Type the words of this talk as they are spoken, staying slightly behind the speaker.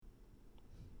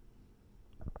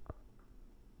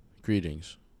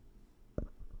Greetings,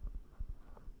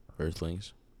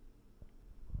 Earthlings.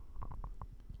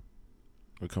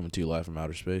 We're coming to you live from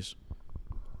outer space.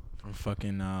 From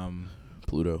fucking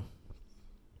Pluto.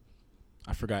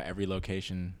 I forgot every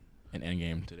location in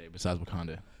Endgame today besides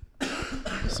Wakanda.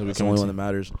 So That's the only one that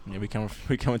matters. Yeah, we coming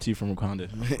to you from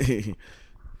Wakanda.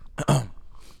 I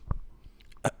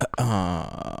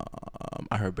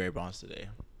heard Barry Bonds today,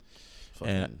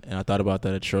 and I thought about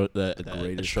that the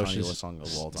greatest Kanye West song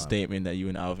of all time. Statement that you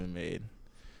and Alvin made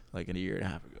like a year and a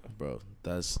half ago. Bro,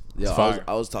 that's It's I fire.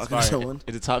 was talking to someone.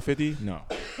 Is it top 50? No.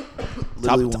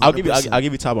 Literally I'll give you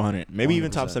 100%. top 100. Maybe even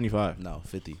top 100%. 75. No,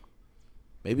 50.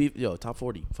 Maybe top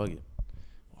 40. Fuck it.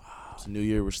 Wow. It's a new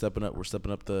year. We're stepping up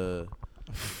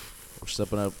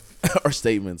our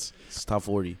statements. It's top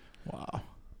 40. Wow.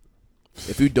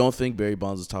 If you don't think Barry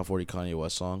Bonds is top 40 Kanye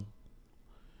West song,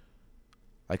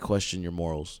 I question your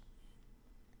morals.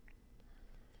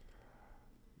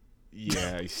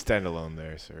 Yeah, you stand alone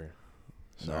there, sir.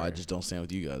 No, I just don't stand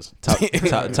with you guys.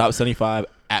 Top 75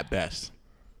 at best.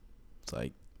 It's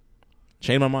like,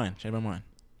 Change my mind.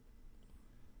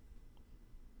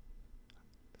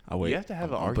 I'll wait. You have to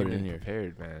have an I'll put it argument in here.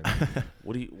 prepared, man.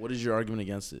 what is your argument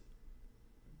against it?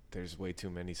 There's way too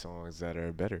many songs that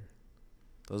are better.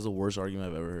 That was the worst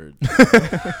argument I've ever heard.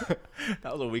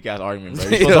 That was a weak ass argument, bro.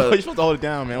 You're supposed to hold it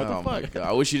down, man. What Oh the my fuck? God.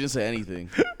 I wish you didn't say anything.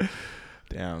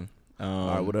 Damn. All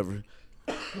right, whatever.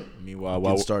 Meanwhile,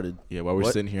 Get started. while we're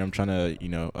What? sitting here, I'm trying to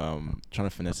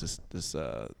finesse this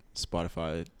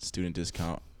Spotify student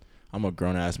discount. I'm a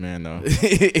grown ass man though.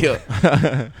 Yo.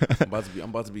 I'm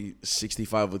about to be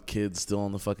 65 with kids still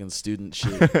on the fucking student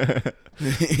shit.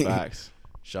 Facts.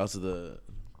 Shout out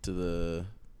to the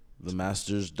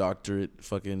master's doctorate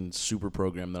fucking super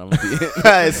program that I'm gonna be in.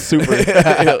 It's super.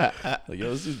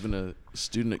 This dude's been a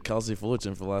student at Cal State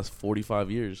Fullerton for the last 45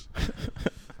 years.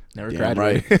 Never Damn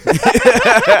graduated.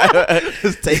 right.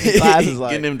 Just taking classes like.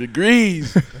 Getting them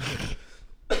degrees.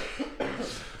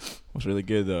 What's really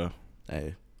good though?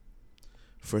 Hey,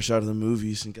 fresh out of the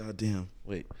movies and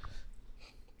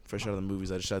fresh out of the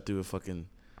movies, I just shot through a fucking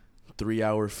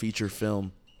 3-hour feature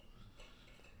film.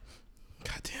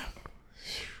 Goddamn.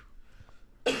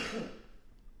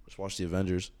 Just watched the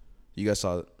Avengers. You guys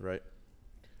saw it, right?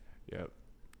 Yep.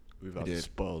 We've about to did.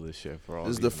 spoil this shit for all.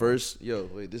 This is these the first.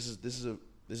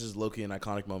 This is low-key an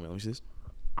iconic moment. Let me see this.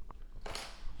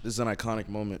 This is an iconic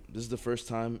moment. This is the first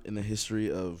time in the history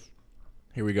of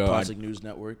Here we go. Classic News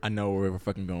Network I know where we're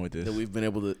fucking going with this. that we've been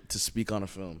able to speak on a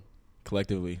film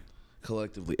Collectively.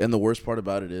 collectively. And the worst part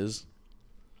about it is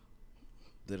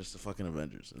that it's the fucking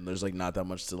Avengers, and there's like not that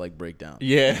much to like break down.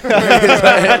 Yeah.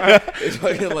 It's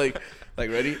fucking like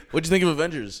ready? What'd you think of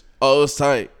Avengers? Oh, it was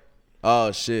tight.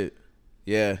 Oh shit.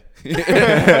 Yeah.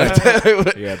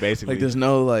 Yeah, basically. Like there's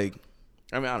no like,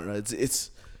 I mean, I don't know.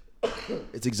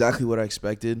 It's exactly what I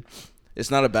expected. It's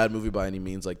not a bad movie by any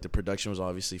means. Like the production was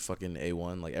obviously fucking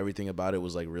A1. Like everything about it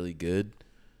was like really good.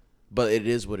 But it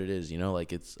is what it is, you know?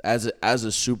 Like it's as a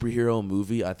superhero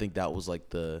movie, I think that was like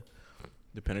the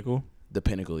pinnacle.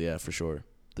 pinnacle, yeah, for sure.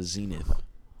 The zenith.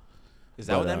 Is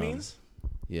that But, what that means?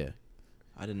 Yeah.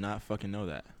 I did not fucking know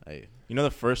that. Hey, You know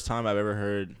the first time I've ever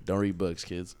heard don't read books,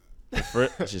 kids.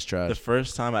 the It's just trash.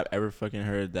 first time I've ever fucking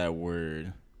heard that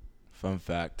word, fun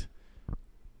fact,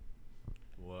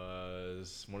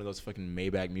 was one of those fucking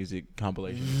Maybach music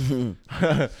compilations.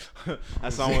 that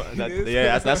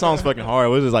song's fucking hard. It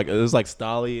was like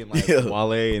Stolly and like Yeah.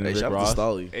 Wale and Hey, Rick shout out to Ross.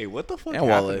 Stolly. Hey, what the fuck And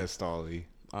happened Wale. to Stolly?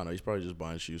 I don't know. He's probably just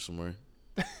buying shoes somewhere.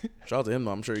 Shout out to him,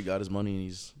 though. I'm sure he got his money and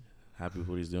he's happy with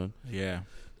what he's doing. Yeah.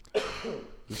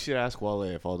 We should ask Wale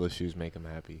if all those shoes make him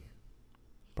happy.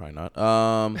 Probably not.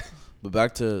 But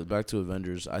back to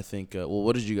Avengers. I think. Well,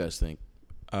 what did you guys think?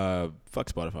 Fuck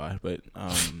Spotify, but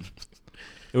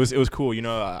it was cool. You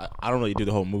know, I don't really do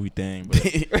the whole movie thing, but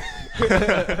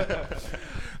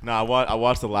no, I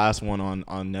watched the last one on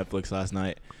Netflix last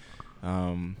night.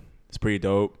 It's pretty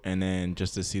dope, and then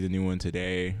just to see the new one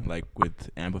today, like with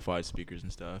amplified speakers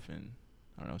and stuff, and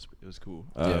I don't know, it was cool.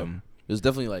 Yeah. It was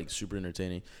definitely like super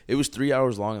entertaining. It was 3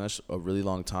 hours long, and that's a really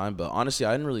long time. But honestly,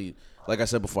 I didn't really, like I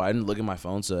said before, I didn't look at my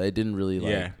phone, so it didn't really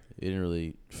it didn't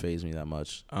really faze me that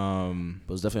much. But it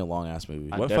was definitely a long ass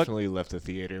movie. I definitely left the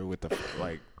theater with the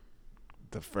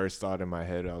first thought in my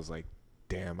head. I was like,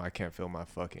 "Damn, I can't feel my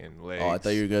fucking legs." Oh, I thought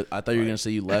you were good. I thought you were gonna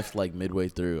say you left like midway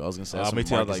through. I was gonna say that's me some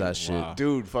too. I was Marcus like, ass wow. shit.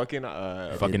 Dude, fucking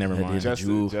Fucking never mind.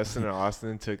 Justin and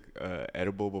Austin took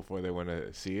edible before they went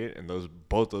to see it, and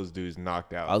both those dudes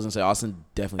knocked out. I was gonna say Austin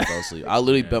definitely fell asleep. I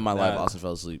literally bet my life that- Austin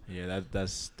fell asleep. Yeah,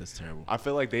 that's terrible. I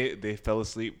feel like they fell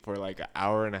asleep for like an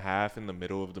hour and a half in the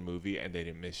middle of the movie, and they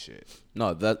didn't miss shit.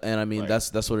 No, and I mean Like-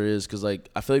 that's what it is. Cause like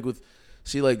I feel like with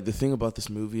See, like, the thing about this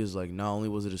movie is, like, not only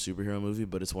was it a superhero movie,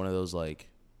 but it's one of those, like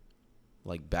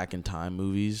back in time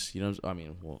movies. You know, I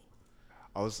mean, well,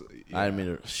 I didn't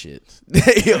mean to shit.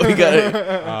 Yo, we got it.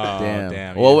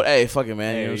 Damn. Well, yeah. hey, fuck it,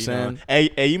 man. You know what I'm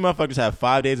saying? Hey, you motherfuckers have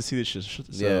 5 days to see this shit. So.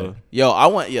 Yeah. Yo, I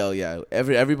want. Yeah.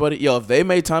 Everybody. Yo, if they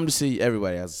made time to see,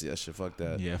 everybody has to see that shit. Fuck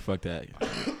that. Yeah, fuck that.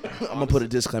 I'm gonna put a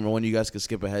disclaimer. One you guys can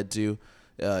skip ahead to,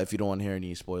 if you don't want to hear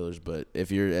any spoilers. But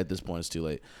if you're at this point, it's too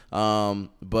late.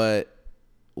 But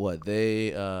what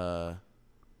they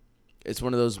it's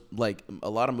one of those, like, a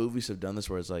lot of movies have done this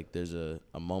where it's like there's a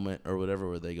moment or whatever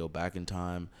where they go back in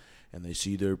time and they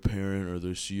see their parent or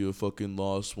they see a fucking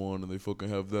lost one and they fucking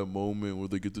have that moment where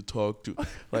they get to talk to.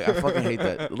 Like, I fucking hate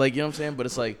that. Like, you know what I'm saying? But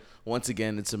it's like, once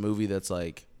again, it's a movie that's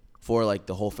like for like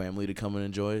the whole family to come and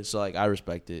enjoy. So like, I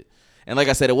respect it. And like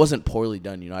I said, it wasn't poorly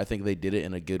done. You know, I think they did it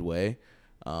in a good way.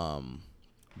 But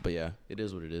yeah, it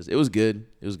is what it is. It was good.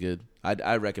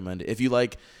 I recommend it. If you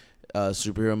like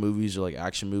superhero movies or like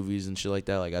action movies and shit like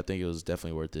that, like, I think it was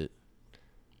definitely worth it.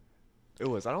 It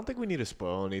was. I don't think we need to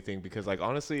spoil anything because, like,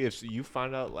 honestly, if you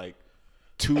find out like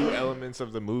 2 elements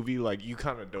of the movie, like, you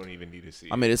kind of don't even need to see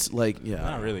it. I mean, it's like, yeah,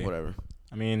 Not really. whatever.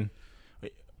 I mean,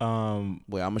 wait, I'm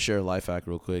gonna share a life hack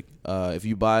real quick. If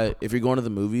you're going to the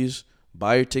movies,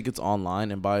 buy your tickets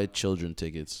online and buy children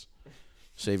tickets.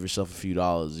 Save yourself a few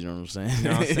dollars. You know what I'm saying? You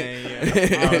know what I'm saying?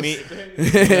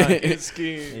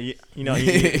 Yeah.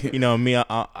 You know me.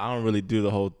 I don't really do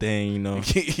the whole thing. You know,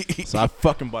 so I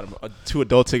fucking bought 2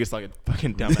 adult tickets like a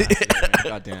fucking dumbass.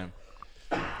 Goddamn.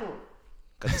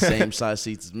 Got the same size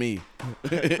seats as me.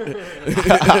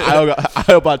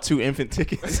 I bought 2 infant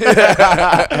tickets.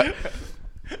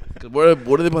 What are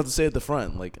they about to say at the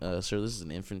front? Like, sir, this is an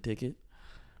infant ticket.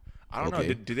 I don't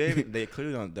know. Do they? They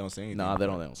clearly don't say anything. Nah, they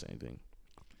don't say anything.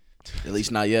 At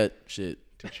least not yet. Shit.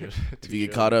 If you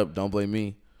get caught up, don't blame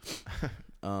me.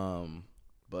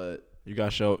 But you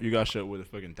got show with a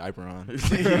fucking diaper on.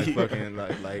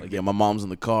 Like, yeah, my mom's in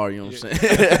the car. You know what I'm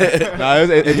saying? Nah,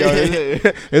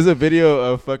 there's a video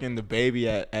of fucking the baby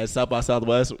at South by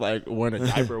Southwest, like, wearing a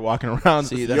diaper, walking around.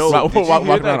 See, did you hear walking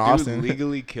that around Austin.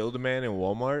 legally killed a man in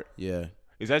Walmart? Yeah.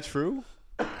 Is that true?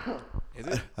 Is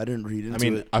it? I didn't read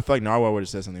into it. I feel like Narwhal would have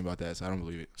said something about that, so I don't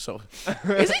believe it. So,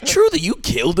 is it true that you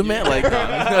killed a man? Like,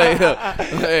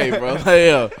 hey, bro,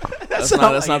 yo, that's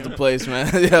not the place, man.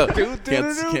 Yo,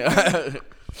 can't.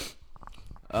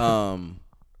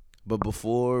 But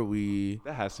before we,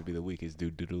 that has to be the weakest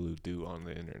do on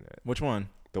the internet. Which one?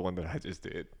 The one that I just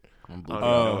did. I don't even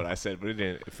know know what I said, but it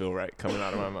didn't feel right coming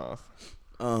out of my mouth.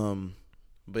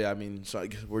 But yeah, I mean, so I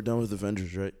guess we're done with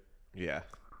Avengers, right? Yeah.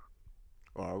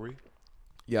 Or are we?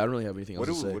 Yeah, I don't really have anything else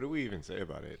to say. What do we even say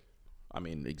about it? I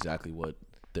mean, exactly what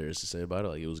there is to say about it.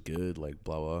 Like, it was good, like,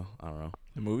 blah, blah. I don't know.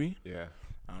 The movie? Yeah.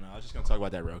 I don't know. I was just going to talk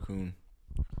about that raccoon.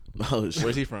 Oh, shit.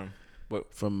 Where's he from?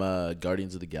 What? From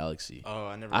Guardians of the Galaxy. Oh,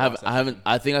 I never haven't.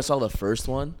 I think I saw the first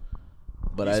one.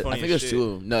 But I think there's 2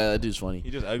 of them. No, that dude's funny. He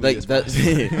just ugly like that.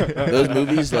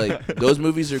 Those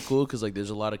movies are cool because, like, there's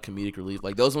a lot of comedic relief.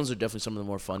 Like, those ones are definitely some of the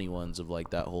more funny ones of,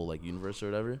 like, that whole, like, universe or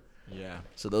whatever. Yeah.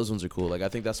 So those ones are cool. Like, I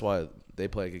think that's why they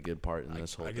play, like, a good part in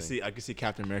this whole thing. I can see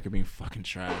Captain America being fucking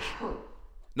trash.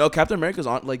 No, Captain America's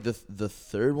on, like, the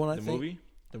third one.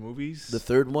 The movies. The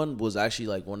third one was actually,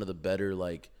 like, one of the better,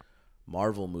 like,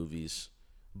 Marvel movies,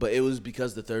 but it was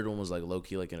because the third one was, like, low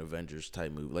key, like, an Avengers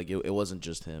type movie. Like, it wasn't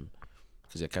just him.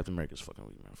 Cause yeah, Captain America's fucking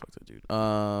weak, man. Fuck that dude.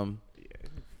 Yeah,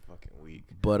 he's fucking weak.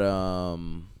 But so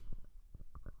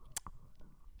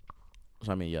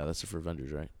I mean, yeah, that's it for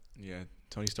Avengers, right? Yeah,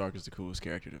 Tony Stark is the coolest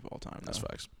character of all time. That's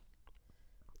facts.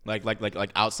 Like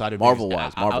outside of Marvel being,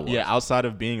 wise, yeah, outside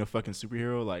of being a fucking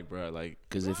superhero, like, bro, like.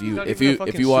 Because if you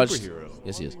watch,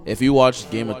 yes, if you watch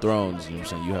Game of Thrones, you know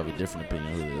what I'm saying, you have a different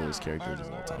opinion of who the greatest characters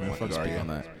of all time. I'm not gonna speak on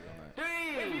that.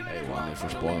 Hey, well, for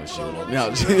spoiling shit.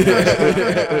 No.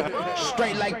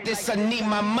 Straight like this, I need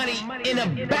my money in a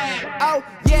bag. Oh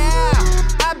yeah,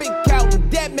 I've been counting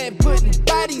dead men, putting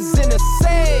bodies in a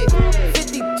safe.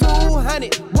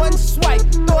 5,200, one swipe,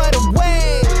 throw it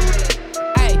away.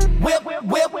 Ay, whip,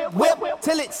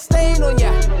 till it stain on ya.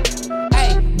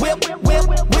 Ay, whip,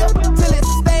 till it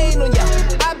stain on ya.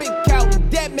 I've been counting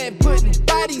dead men, putting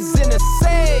bodies in a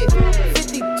safe.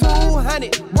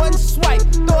 5,200, one swipe,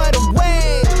 throw it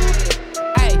away.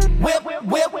 Ay,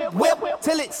 whip,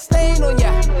 till it stain on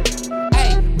ya.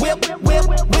 Ay, whip,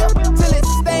 till it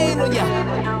stain on ya.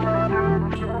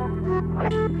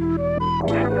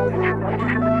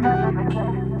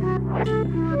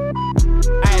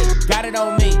 Ay, got it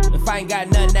on me. If I ain't got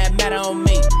nothing that matter on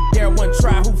me. There one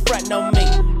try who frontin' on me.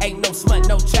 Ain't no smut,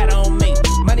 no chatter on me.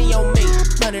 Money on me,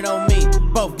 100 on me.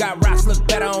 Both got rocks look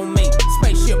better on me.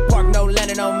 Spaceship park, no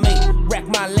landing on me.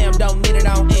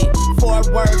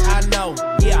 hard work, I know.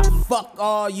 Yeah, fuck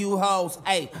all you hoes.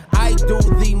 Ayy, I do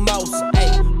the most.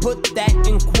 Ayy, put that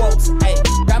in quotes.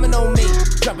 Ayy, diamond on me,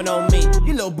 jumping on me.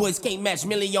 You little boys can't match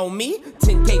Millie on me.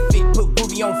 10K fit, put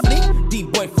groovy on fleek.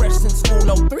 D-boy fresh since school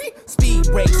 03. Speed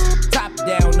race, top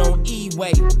down on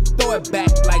E-way. Throw it back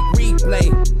like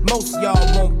replay. Most y'all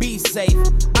won't be safe.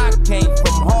 I came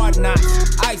from hard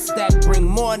knocks. I stack, bring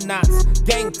more knots.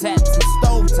 Gang tats and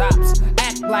stove tops.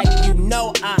 Act like you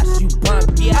know us, you punk,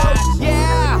 yeah. Oh,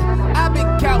 yeah, I've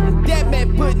been counting dead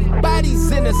men, putting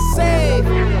bodies in a safe.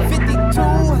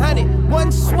 5,200,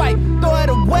 one swipe, throw it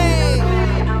away.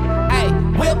 Ay,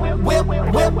 whip, whip,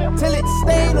 whip, till it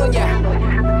stain on ya.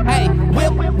 Ay,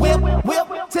 whip, whip,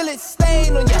 whip, till it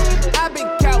stain on ya. I've been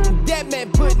counting dead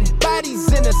men, putting bodies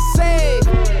in a safe.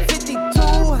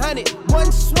 5,200,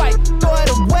 one swipe, throw it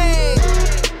away.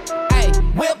 Ay,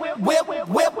 whip,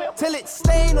 whip, whip, till it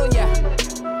stain on ya.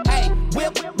 Ay,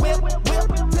 whip, whip, whip,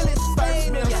 till it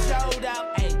stain on ya. Showed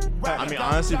out, ay. I mean,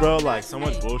 honestly, bro, like so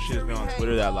much bullshit has been on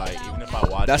Twitter that like even if I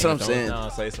watch, That's it, what I'm don't saying. know,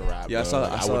 say it's a rap. Yeah, I bro. saw-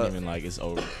 Like, I I saw- wouldn't even like it's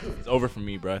over. It's over for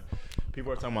me, bro.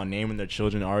 People are talking about naming their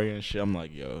children Arya and shit. I'm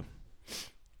like, yo,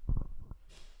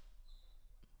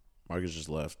 Marcus just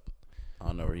left. I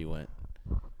don't know where he went.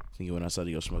 I think he went outside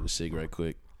to go smoke a cig right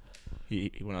quick.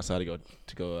 he went outside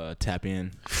to go tap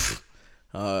in.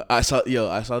 I saw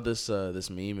this this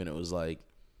meme and it was like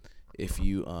if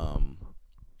you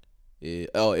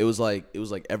it was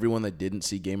like everyone that didn't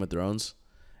see Game of Thrones.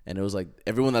 And it was like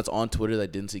everyone that's on Twitter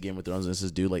that didn't see Game of Thrones. And it's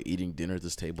this dude like eating dinner at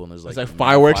this table, and there's like, It's like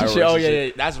fireworks and shit. Oh and yeah.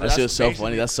 That's that shit was so basically-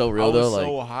 funny. That's so real I was though.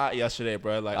 so Like hot yesterday,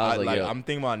 bro. Like I was like, yo. I'm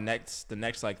thinking about the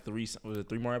next like three. Was it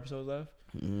 3 more episodes left?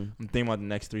 I'm thinking about the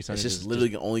next 3 it's Sundays. just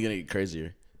literally only gonna get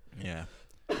crazier. Yeah.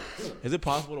 Is it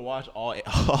possible to watch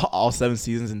all 7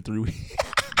 seasons in 3 weeks?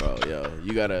 Bro, yo,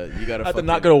 you gotta I have to fucking-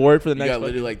 not go to work for the You next. gotta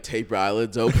literally like tape your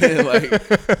eyelids open, like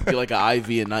do like an IV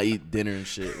and not eat dinner and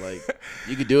shit. Like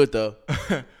you could do it though.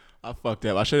 I fucked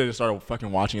up. I should have just started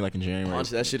fucking watching it like in January.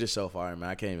 Honestly, that shit is so fire, man.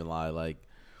 I can't even lie. Like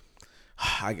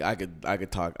I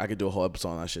could do a whole episode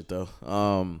on that shit though.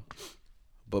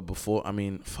 But before, I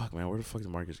mean, fuck, man, where the fuck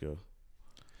did Marcus go?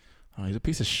 Oh, he's a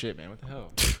piece of shit, man. What the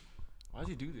hell? Why does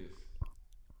he do this?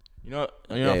 You know,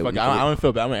 Yeah, fuck. we- I don't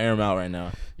feel bad. I'm gonna air him out right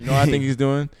now. You know what I think he's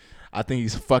doing? I think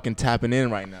he's fucking tapping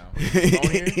in right now. His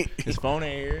phone here. His phone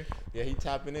ain't here. Yeah, he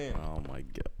tapping in. Oh my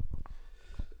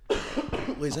god.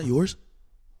 Wait, is that yours?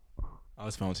 Oh,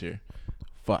 his phone's here.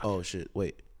 Fuck. Oh shit.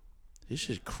 Wait. His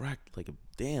shit cracked like a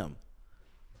damn.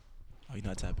 Oh, he's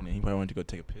not tapping in. He probably wanted to go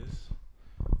take a piss.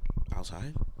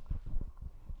 Outside?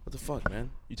 What the fuck, man?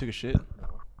 You took a shit?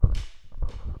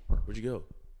 Where'd you go?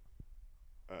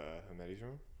 Hammadi's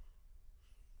room?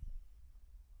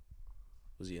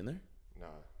 Was he in there? Nah.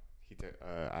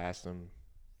 I asked him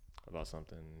about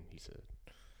something. He said,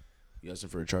 You asked him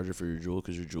for a charger for your Juul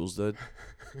because your Juul's dead?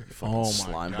 You fucking Oh my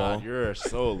slime god, ball. you're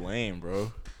so lame,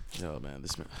 bro. Yo, man,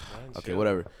 this man. "Man, Okay, chill."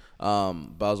 whatever. But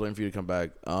I was waiting for you to come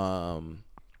back.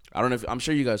 I don't know if I'm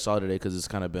sure you guys saw it today because it's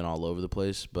kind of been all over the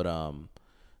place. But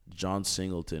John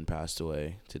Singleton passed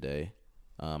away today.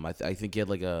 I think he had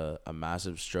like a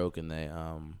massive stroke and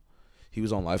he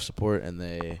was on life support and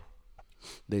they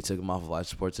took him off of life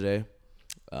support today.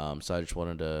 So I just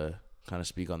wanted to kind of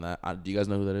speak on that. Do you guys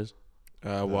know who that is?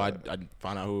 Well, I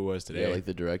found out who it was today. Yeah, like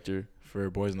the director. For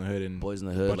Boys in the Hood and Boys in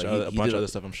the a Hood. bunch, Like, of, he bunch did of other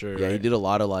stuff. I'm sure. Yeah, he right? did a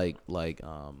lot of like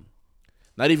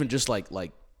not even just like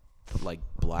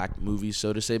black movies,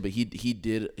 so to say, but he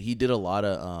did a lot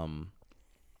of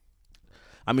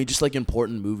I mean just like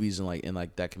important movies in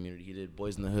that community. He did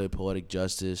Boys in the Hood, Poetic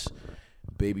Justice,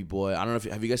 Baby Boy. I don't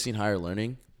know have you guys seen Higher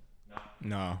Learning?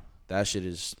 No. That shit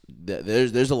is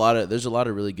there's a lot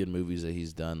of really good movies that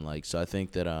he's done. Like, so I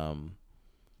think that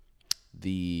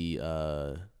the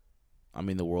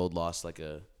world lost like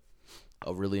a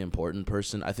really important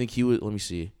person. I think he was. Let me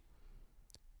see.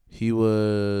 He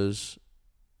was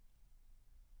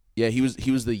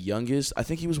the youngest. I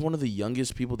think he was one of the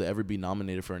youngest people to ever be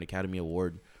nominated for an Academy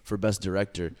Award for Best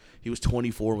Director. He was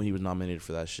 24 when he was nominated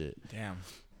for that shit. Damn.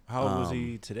 How old was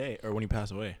he today, or when he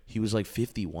passed away? He was like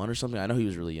 51 or something. I know he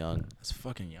was really young. That's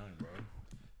fucking young,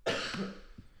 bro.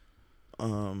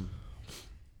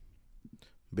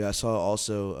 But I saw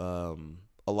also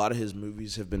a lot of his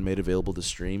movies have been made available to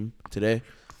stream today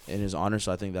in his honor,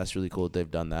 so I think that's really cool that they've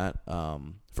done that.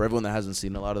 For everyone that hasn't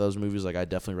seen a lot of those movies, like I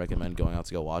definitely recommend going out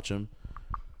to go watch them.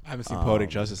 I haven't seen Poetic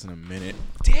Justice in a minute.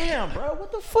 Damn, bro,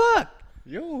 what the fuck,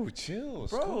 Yo, chill.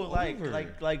 bro? Scoot Like,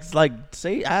 over.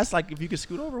 say, ask like if you could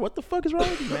scoot over. What the fuck is wrong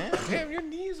with you, man? Damn, your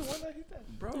knees the one that hit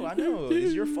that. Bro, I know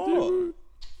it's your fault.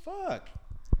 Fuck,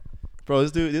 bro.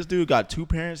 This dude got 2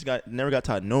 parents. Never got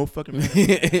taught no fucking.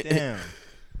 Damn.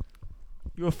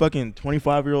 You're a fucking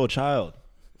 25-year-old child.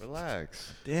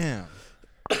 Relax. Damn.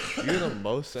 You're the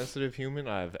most sensitive human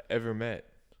I've ever met.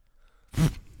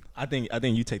 I think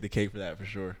you take the cake for that for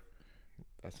sure.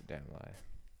 That's a damn lie.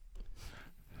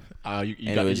 You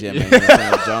Anyways, got, yeah,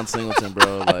 man. John Singleton,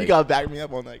 bro. Like, you gotta back me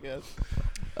up on that, guys.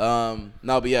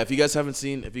 No, but yeah, if you guys aren't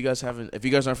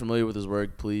familiar with his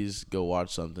work, please go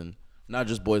watch something. Not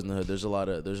just Boys in the Hood. There's a lot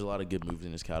of good movies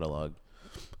in his catalog,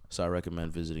 so I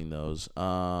recommend visiting those.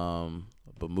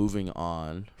 But moving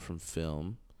on from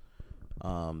film,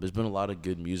 there's been a lot of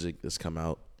good music that's come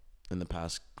out in the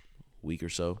past week or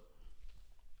so.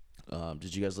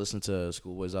 Did you guys listen to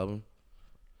Schoolboy's album?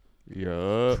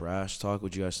 Yeah. Crash Talk.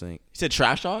 What'd you guys think? You said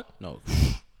trash talk? No,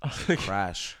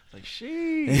 Crash. Like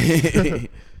sheesh.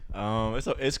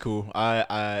 It's cool.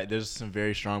 I there's some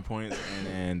very strong points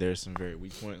and there's some very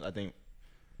weak points. I think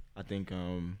I don't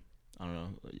know.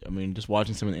 I mean, just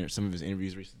watching some of his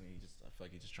interviews recently, I feel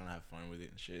like he's just trying to have fun with it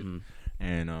and shit. Mm.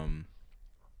 And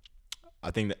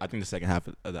I think the second half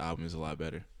of the album is a lot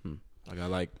better. Like I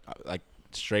like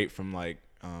straight from like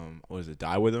what is it?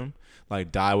 Die With Him,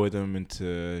 like Die With Him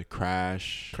into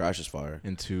Crash. Crash is fire.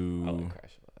 Into I like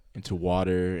Crash a lot. into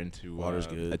Water, into Water's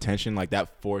good. Attention, like that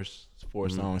four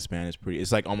song span is pretty.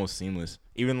 It's like almost seamless.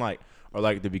 Even like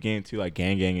the beginning too, like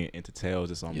Gang into Tails.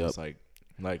 It's almost like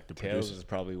the Tails producers. is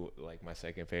probably like my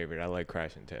second favorite. I like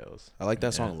Crash and Tails. I like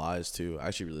that song Lies too. I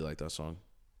actually really like that song.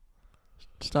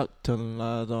 Stop telling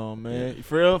lies on man.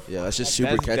 For real? Yeah, that's just super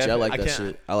That's catchy. I like definitely-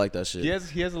 that shit. I like that shit.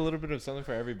 He has a little bit of something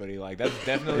for everybody. Like that's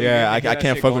definitely Yeah, you I hear that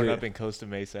can't shit fuck going with up it. in Costa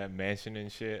Mesa Mansion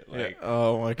and shit. Like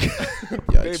Oh my god. Yeah,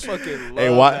 they it's- fucking love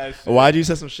Hey, that shit. why'd you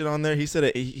say some shit on there? He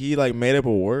said he like made up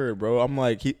a word, bro. I'm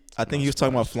like I think he was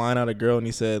talking about flying out a girl, and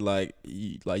he said like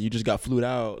you just got flued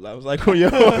out. I was like, oh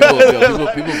yo,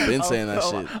 people been saying that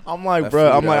shit. I'm like, That bro.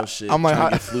 flued I'm like, out shit, I'm like, trying how,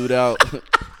 to get flued out.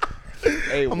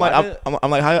 Hey, I'm why like, did- I'm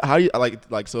like, how do you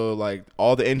like so like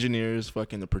all the engineers,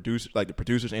 fucking the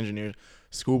producers, engineers,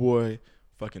 Schoolboy,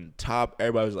 fucking Top,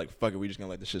 everybody was like, fuck it, we just gonna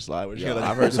let this shit slide. We're just Yo, gonna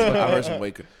let I've heard some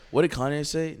way. What did Kanye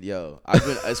say? Yo,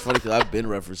 it's funny because I've been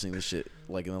referencing this shit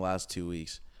like in the last 2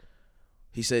 weeks.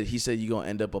 He said you gonna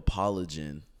end up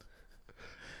apologizing.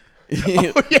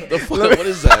 The fuck, what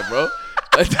is that, bro?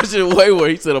 That shit way where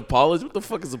he said apology. What the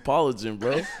fuck is apologizing,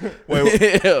 bro? Wait.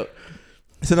 Yeah.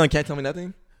 So no, can't tell me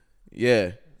nothing.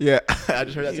 Yeah. Yeah, I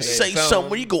just heard that. You today. say something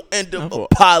where you gonna end up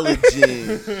apologizing.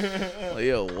 Like,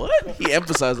 yo, what? He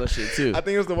emphasized that shit too. I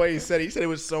think it was the way he said it. He said it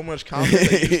was so much confidence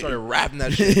that you started rapping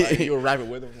that shit. Like, you were rapping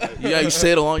with him. Like, Yeah, you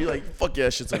say it along. You're like, fuck yeah,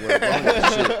 shit's like wrong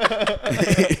with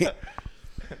this shit.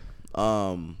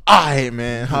 Alright,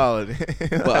 man, holiday.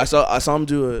 But I saw him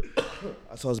do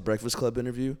I saw his Breakfast Club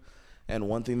interview, and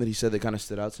one thing that he said that kind of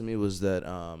stood out to me was that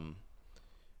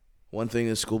one thing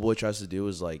that Schoolboy tries to do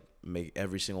is like make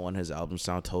every single one of his albums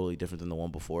sound totally different than the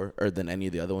one before or than any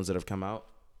of the other ones that have come out.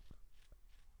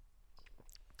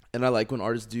 And I like when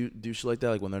artists do shit like that,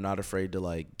 like when they're not afraid to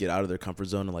like get out of their comfort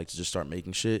zone and like to just start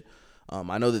making shit.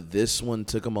 I know that this one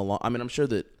took him a long. I mean, I'm sure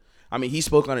that. I mean, he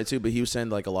spoke on it too, but he was saying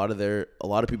like a lot of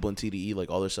people in TDE, like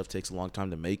all their stuff takes a long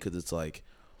time to make because it's like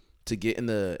to get in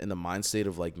the mind state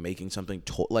of like making something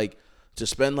like to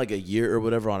spend like a year or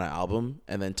whatever on an album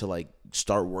and then to like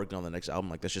start working on the next album,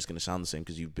 like that's just gonna sound the same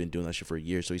because you've been doing that shit for a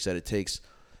year. So he said it takes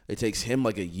him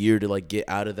like a year to like get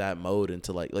out of that mode and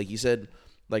to like he said,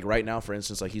 like right now, for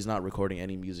instance, like he's not recording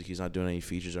any music, he's not doing any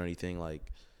features or anything,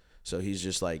 like so he's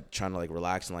just like trying to like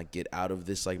relax and like get out of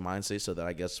this like mindset so that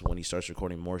I guess when he starts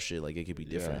recording more shit, like it could be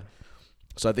different.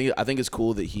 So I think it's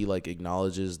cool that he like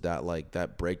acknowledges that like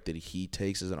that break that he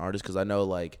takes as an artist, because I know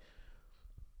like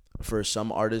for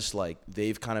some artists like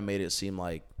they've kind of made it seem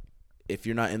like if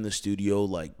you're not in the studio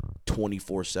like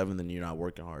 24/7 then you're not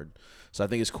working hard. So I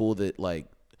think it's cool that like,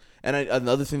 and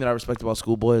another thing that I respect about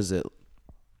Schoolboy is that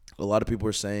a lot of people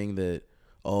are saying that,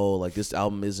 oh, like this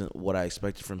album isn't what I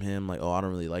expected from him, like, oh, I don't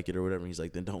really like it or whatever. And he's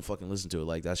like, then don't fucking listen to it,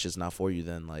 like that's just not for you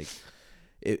then. Like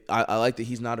I like that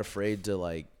he's not afraid to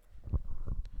like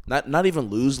not even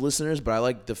lose listeners, but I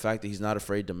like the fact that he's not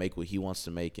afraid to make what he wants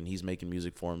to make, and he's making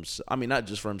music for him. I mean, not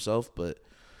just for himself, but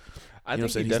I know think what I'm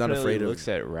saying? he He's not definitely afraid of- looks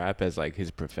at rap as like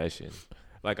his profession.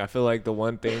 Like I feel like the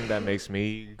one thing that makes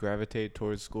me gravitate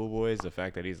towards Schoolboy is the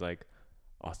fact that he's like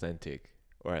authentic,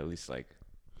 or at least like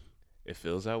it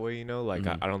feels that way, you know. Like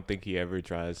I don't think he ever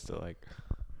tries to like.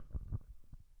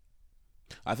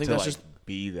 I think to, that's like, just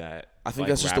be that. I think like,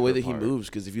 that's just the way rapper that he part. moves.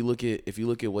 Because if you look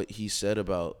at what he said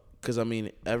about, because I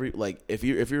mean if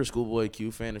you're a Schoolboy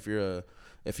Q fan, if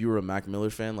you were a Mac Miller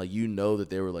fan, like you know that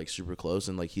they were like super close,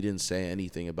 and like he didn't say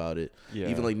anything about it. Yeah.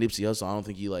 Even like Nipsey Hussle, I don't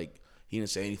think he didn't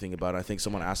say anything about it. I think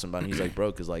someone asked him about it, and he's like,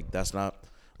 bro, because like that's not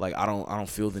Like I don't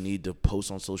feel the need to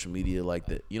post on social media like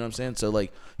that. You know what I'm saying? So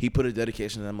like he put a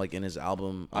dedication to them like in his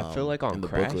album. I feel like on in the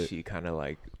Crash booklet, he kind of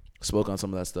like spoke on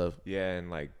some of that stuff. yeah, and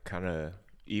like kind of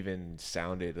even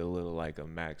sounded a little like a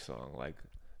Mac song, like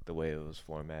the way it was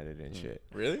formatted and shit.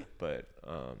 Really? But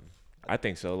I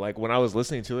think so. Like when I was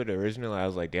listening to it originally, I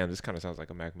was like, damn, this kind of sounds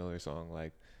like a Mac Miller song,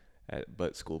 like,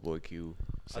 but Schoolboy Q.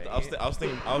 I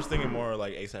was thinking more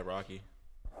like ASAP Rocky.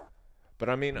 But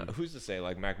I mean, who's to say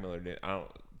like Mac Miller did? I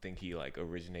don't think he like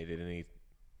originated any.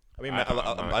 I mean, I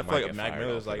I feel like get Mac fired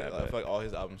Miller's off like of that, I feel but- like all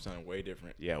his albums sound way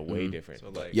different. Yeah, way different. So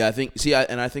like Yeah, I think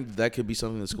I think that could be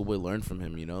something that Schoolboy learned from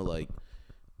him. You know, like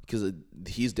because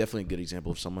he's definitely a good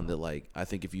example of someone that like I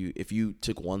think if you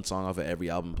took one song off of every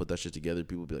album and put that shit together,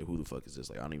 people would be like, who the fuck is this?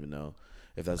 Like I don't even know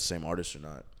if that's the same artist or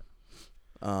not.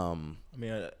 I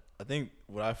mean, I think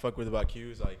what I fuck with about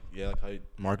Q is like, yeah, like how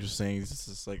Marcus was saying, he's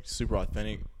just like super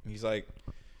authentic. He's like,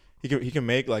 he can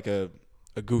make like a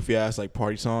goofy ass like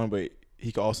party song, but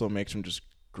he can also make some just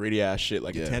gritty ass shit.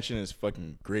 Like Yeah. Attention is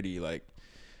fucking gritty, like,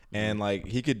 and like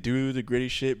he could do the gritty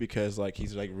shit because like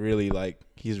he's really like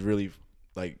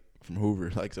from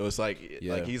Hoover, like so it's like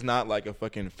Yeah. like he's not like a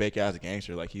fucking fake ass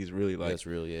gangster. Like he's really like That's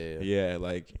real, yeah. yeah,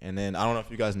 like, and then I don't know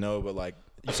if you guys know, but like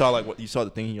you saw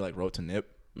the thing he like wrote to Nip.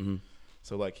 Mm-hmm.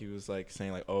 So like he was like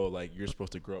saying like, oh, like you're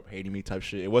supposed to grow up hating me type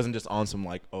shit. It wasn't just on some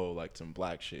like, oh, like some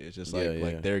black shit. It's just like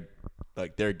Yeah.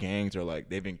 like their gangs are like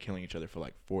they've been killing each other for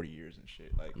like 40 years and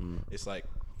shit. Like it's like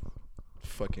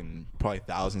fucking probably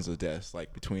thousands of deaths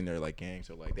like between their like gangs.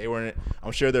 So like they weren't.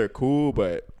 I'm sure they're cool,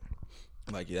 but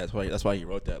like yeah, that's why he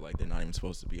wrote that. Like they're not even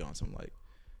supposed to be on some like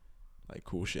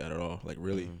cool shit at all. Like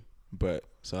really. But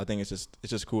so I think it's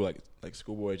just cool. Like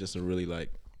Schoolboy is just a really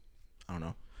like I don't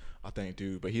know. Authentic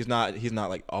dude, but he's not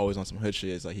like always on some hood shit.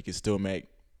 It's like he can still make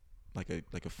like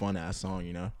a fun ass song,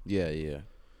 you know. Yeah.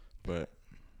 But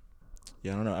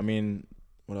yeah, I don't know. I mean,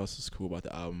 what else is cool about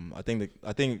the album? I think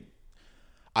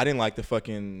I didn't like the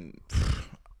fucking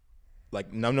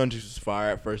like Num Num Juice was fire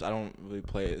at first. I don't really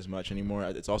play it as much anymore.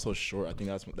 It's also short. I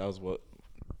think that was what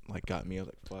like got me. I was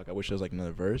like, fuck, I wish there was like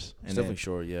another verse. It's definitely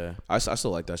short, yeah. I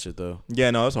still like that shit though. Yeah,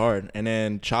 no, it's did. And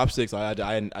then Chopsticks, I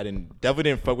definitely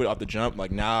didn't fuck with it off the jump.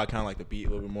 Like now, I kind of like the beat a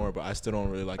little bit more, but I still don't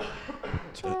really like.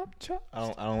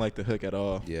 I don't like the hook at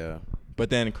all. Yeah. But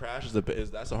then Crash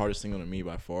that's the hardest single to me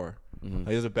by far. Mm-hmm.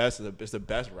 Like, it's the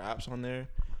best raps on there,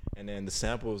 and then the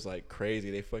sample is like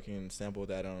crazy. They fucking sampled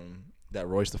that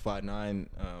Royce the 5'9"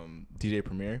 DJ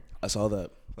Premier. I saw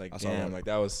that. Like I saw damn, that. like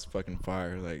that was fucking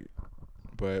fire. Like,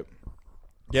 but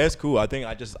yeah, it's cool. I think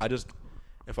I just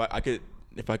if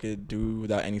I could do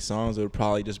without any songs, it would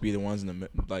probably just be the ones in the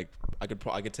like I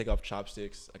could take off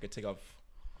Chopsticks. I could take off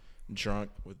Drunk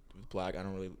with Black.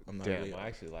 I'm not Damn, really. I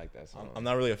actually like that song. I'm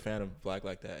not really a fan of Black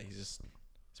like that. It's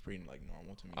pretty like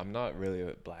normal to me. I'm not really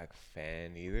a Black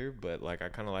fan either, but like I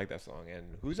kind of like that song.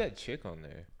 And who's that chick on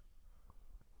there?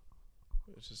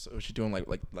 It's just was she doing like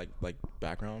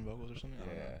background vocals or something?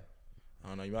 Yeah. I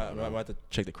don't know. You might have to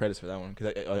check the credits for that one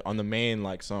because on the main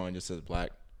like song it just says Black.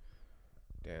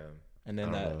 Damn. And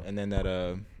then I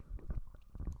don't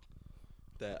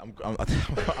that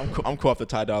I'm cool off the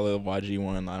Ty Dolla YG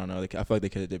one. I don't know. I feel like they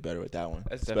could have did better with that one.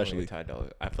 That's especially definitely Ty Dolla.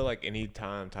 I feel like any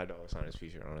time Ty Dolla $ign is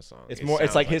featured on a song, it's it more.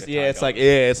 It's sounds like his. a Ty Yeah. It's like Dolla.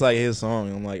 it's like his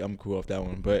song. I'm cool off that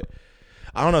one, but.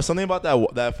 I don't know, something about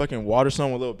that fucking Water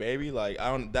song with Lil Baby, like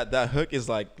I don't that hook is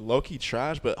like low key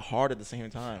trash but hard at the same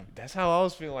time. That's how I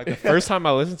was feeling. Like the first time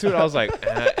I listened to it, I was like,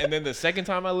 and then the second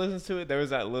time I listened to it, there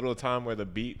was that little time where the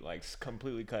beat like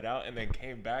completely cut out and then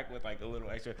came back with like a little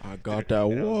extra. I got that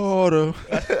water.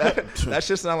 That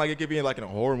shit sound like it could be in like in a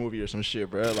horror movie or some shit,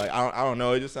 bro. Like I don't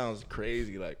know, it just sounds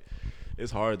crazy. Like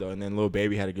it's hard though. And then Lil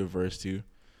Baby had a good verse too,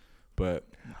 but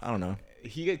I don't know.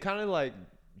 He get kind of like.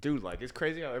 Dude, like, it's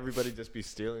crazy how everybody just be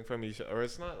stealing from each other. Or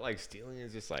it's not like stealing,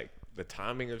 it's just like the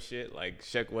timing of shit. Like,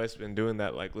 Sheck West been doing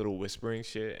that, like, little whispering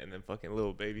shit. And then fucking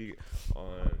Lil Baby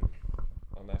on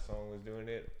that song was doing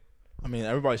it. I mean,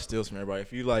 everybody steals from everybody.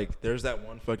 If you like, there's that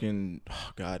one fucking, oh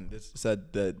God, this is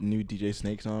that new DJ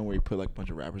Snake song where he put like a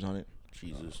bunch of rappers on it.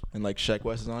 Jesus. And like Sheck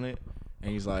West is on it.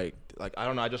 And he's like, I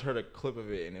don't know, I just heard a clip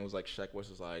of it and it was like Sheck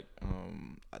West was like,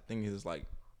 I think his like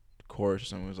chorus or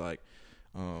something was like,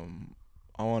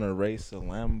 I want to race a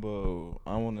Lambo.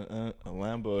 I want a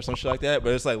Lambo or some shit like that.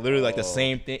 But it's like literally like the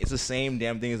same thing. It's the same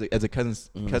damn thing as a Cousin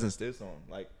Stiz song.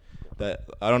 Like that.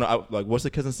 I don't know. Like what's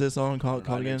the Cousin Stiz song called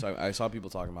again? I saw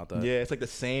people talking about that. Yeah, it's like the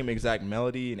same exact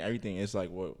melody and everything. It's like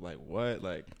what? Like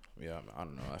Yeah, I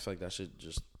don't know. I feel like that should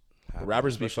just. the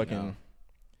rappers be especially fucking. now.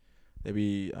 They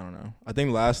be I don't know. I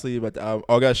think lastly about the album.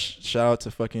 Oh gosh, shout out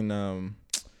to fucking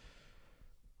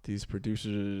these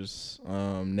producers,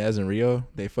 Nez and Rio,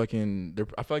 I feel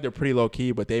like they're pretty low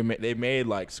key, but they made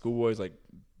like Schoolboy's like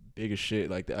big as shit.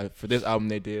 Like for this album,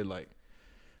 they did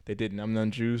Num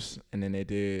Num Juice, and then they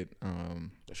did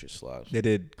That shit slaps. they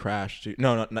did Crash too.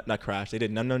 No, not Crash. They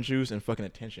did Num Num Juice and fucking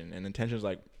Attention, and Attention's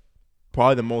like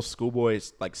probably the most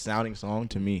Schoolboy's like sounding song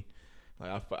to me.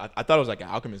 Like I thought it was like an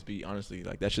Alchemist beat, honestly.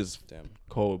 Like that's just Damn.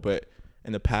 cold. But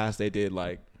in the past, they did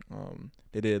like Man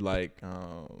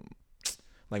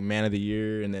of the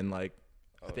Year, and then like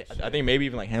I think maybe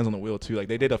even like Hands on the Wheel too. Like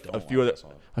they did a few other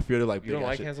like You don't big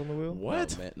like shit. Hands on the Wheel?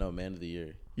 What? Man of the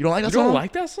Year. You don't like that You song? don't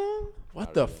like that song? What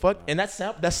Not the really, fuck? no. And that's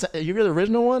you hear the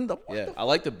original one? Yeah, I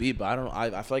like the beat, but I don't.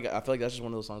 I feel like that's just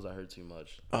one of those songs I heard too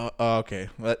much. Okay.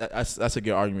 Well, that's a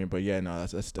good argument, but yeah, no,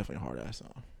 that's definitely a hard ass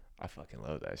song. I fucking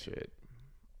love that shit.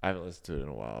 I haven't listened to it in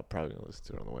a while. Probably gonna listen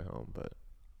to it on the way home, but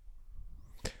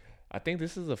I think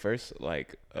this is the first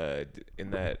like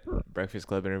in that Breakfast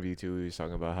Club interview too. He was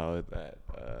talking about how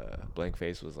that Blank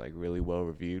Face was like really well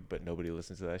reviewed, but nobody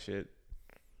listened to that shit.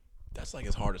 That's like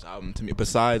his hardest album to me.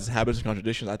 Besides Habits and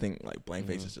Contradictions, I think like Blank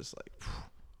Face is just like.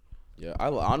 Yeah,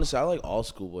 honestly I like all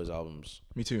Schoolboy's albums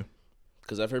Me too.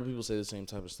 because I've heard people say the same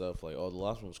type of stuff. Like, oh, the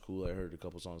last one was cool. I heard a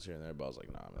couple songs here and there, but I was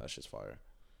like, nah, man, that shit's fire.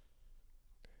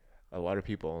 A lot of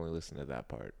people only listen to that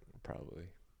part, probably.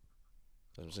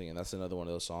 That's what I'm saying. That's another one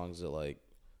of those songs that like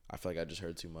I feel like I just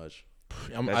heard too much.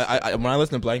 When I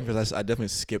listen to Blank Face, I definitely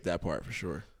skip that part for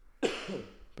sure.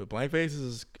 But Blank Face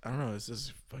is, I don't know, it's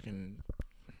just fucking,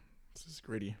 it's just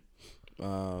gritty.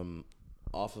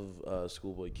 Off of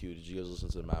Schoolboy Q, did you guys listen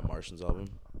to the Matt Martian's album?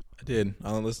 I did. I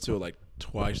only listened to it like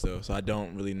twice though, so I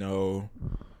don't really know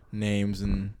names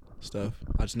and stuff.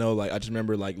 I just know I just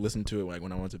remember like listening to it like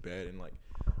when I went to bed and like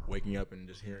waking up and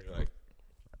just hearing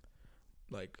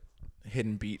like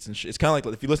hidden beats and shit. It's kind of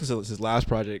like if you listen to his last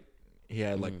project, he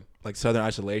had like Southern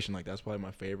Isolation. Like that's probably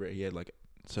my favorite. He had like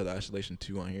Southern Isolation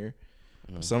 2 on here.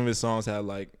 Some of his songs had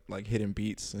like hidden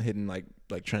beats and hidden like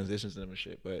transitions in them and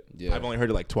shit. But Yeah. I've only heard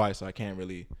it like twice, so I can't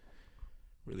really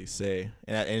say.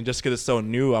 And just because it's so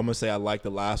new, I'm gonna say I like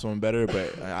the last one better.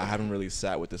 But I haven't really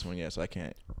sat with this one yet, so I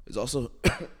can't. It's also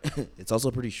it's also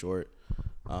pretty short.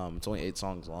 It's only 8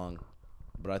 songs long,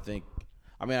 but I think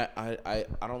I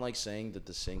don't like saying that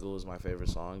the single is my favorite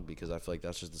song because I feel like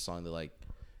that's just the song that like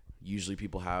usually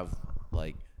people have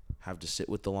to sit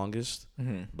with the longest.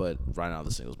 Mm-hmm. But right now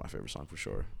the single is my favorite song for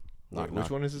sure. Wait, which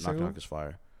one is the Knock single? Knock is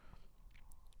fire.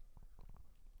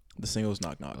 The single's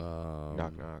Knock Knock.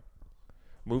 Knock Knock.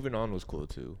 Moving On was cool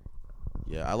too.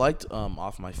 Yeah, I liked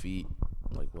Off My Feet,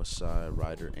 like West Side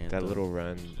Rider and That little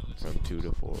run from 2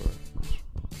 to 4.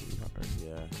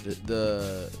 Yeah,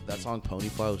 that song Pony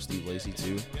Fly with Steve Lacy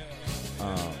too.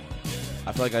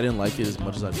 I feel like I didn't like it as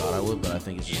much as I thought I would, but I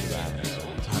think it's just because I haven't so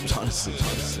many times, honestly.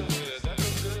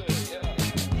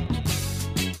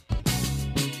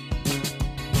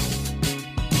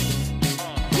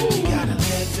 Gotta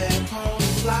let that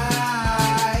pony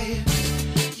fly.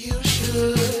 You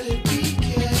should be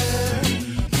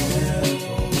careful.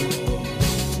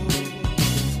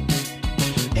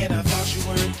 And I thought you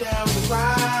weren't down the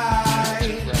ride.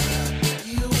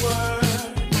 You were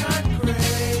not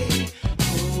grateful.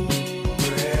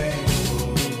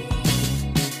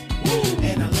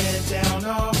 And I let down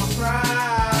all my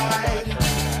pride.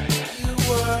 You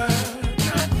were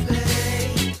not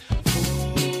thankful.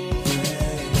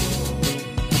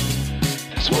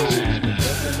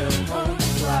 Let the little pony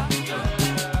fly.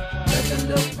 Let the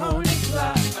little pony fly.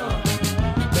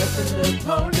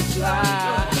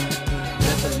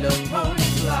 Let the little pony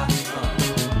fly.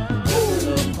 Let the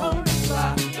little pony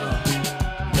fly.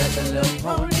 Let the little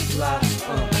pony fly.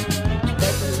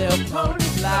 Let the little pony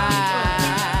fly.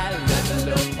 Let the little pony fly. Let the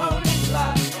little pony fly.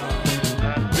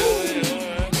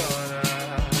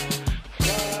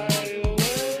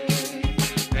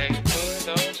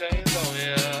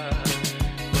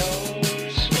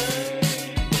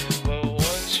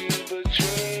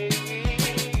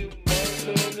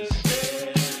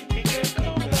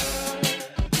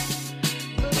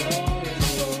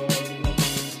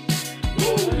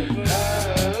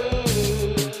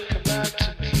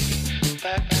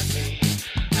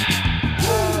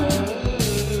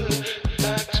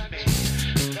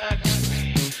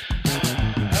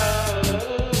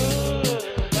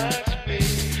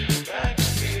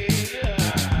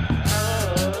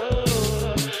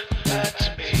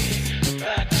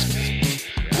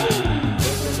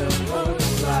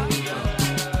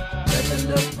 Let the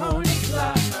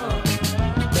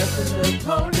little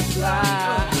pony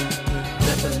fly.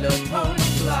 Let the little pony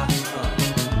fly.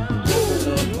 Let the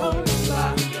little pony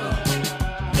fly.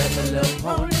 Let the little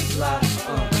pony fly.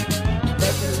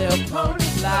 Let the little pony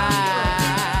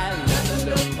fly.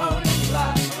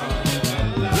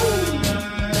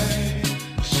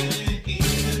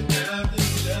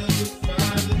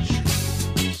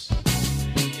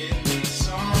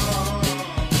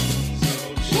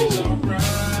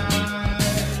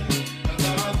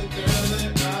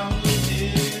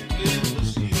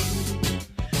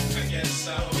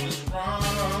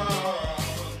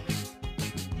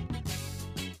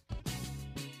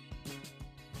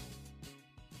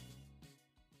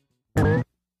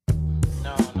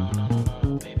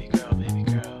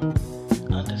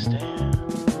 understand.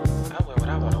 I wear what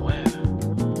I want to wear.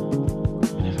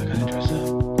 And if I gotta dress up,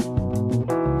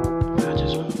 I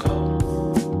just won't go.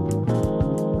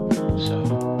 So,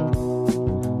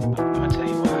 I'm gonna tell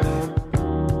you why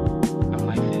I'm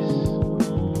like this.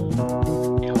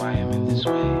 And why I'm in this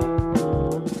way.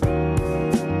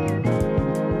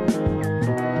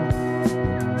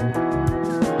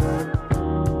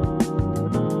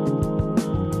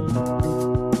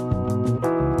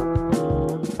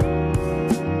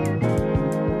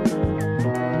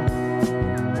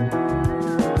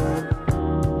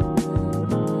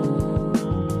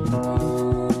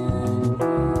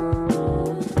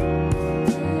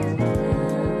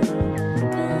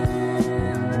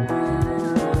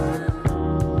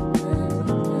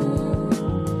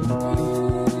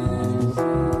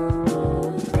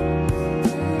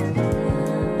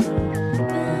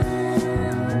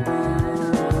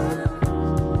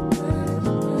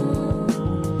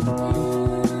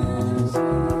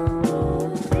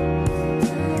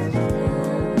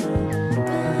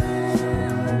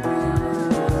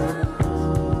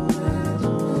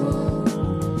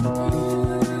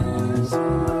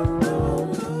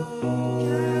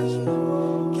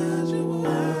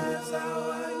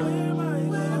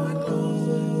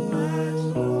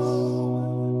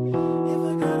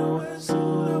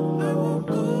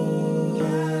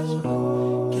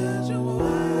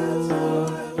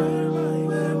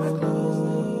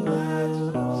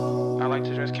 I like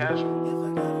to dress casual.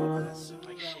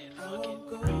 Like shit, fuck it.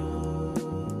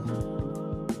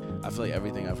 I feel like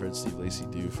everything I've heard Steve Lacy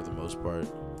do for the most part,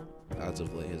 as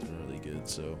of late, has been really good.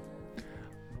 So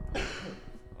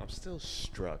I'm still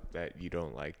struck that you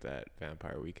don't like that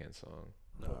Vampire Weekend song.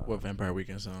 What Vampire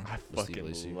Weekend song? I With Steve fucking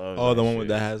Lacy. love. Oh, the one shit. with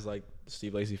that has like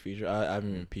Steve Lacy feature. I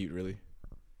haven't even peeped really.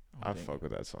 I think- fuck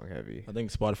with that song heavy. I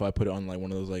think Spotify put it on like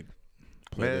one of those like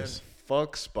Man, playlists.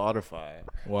 fuck Spotify.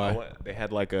 Why? They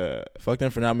had like a Fuck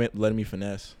them for not letting me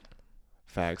finesse.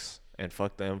 facts, and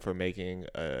fuck them for making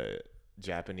a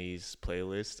Japanese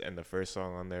playlist, and the first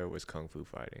song on there was Kung Fu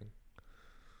Fighting.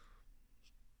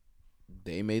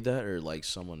 they made that, or like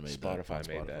someone made that? Spotify on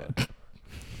made that.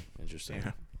 Interesting.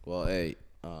 Yeah. Well, hey,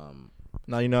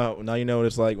 Now you know what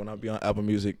it's like when I be on Apple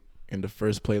Music and the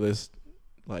first playlist,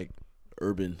 like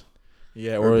urban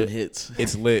or urban hits.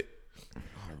 it's lit. Oh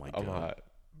my I'm god. hot.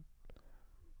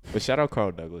 But shout out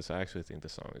Carl Douglas. I actually think the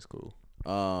song is cool.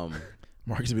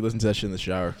 Marcus will be listening to that shit in the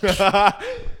shower.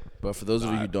 But for those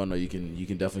of you who don't know, you can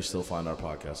definitely still find our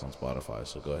podcast on Spotify.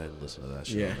 So go ahead and listen to that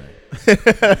shit.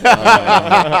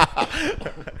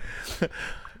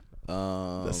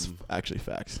 Yeah. That's actually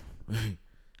facts.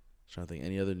 Trying to think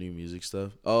any other new music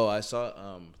stuff. Oh, I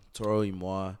saw Toro y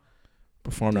Moi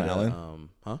Performed on did a, Ellen.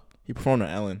 huh? He performed on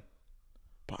Ellen.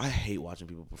 But I hate watching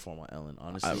people perform on Ellen.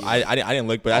 Honestly, I didn't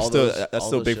look, but all that's all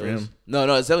still those big for shows- him. No,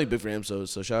 it's definitely big for him. So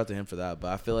shout out to him for that.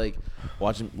 But I feel like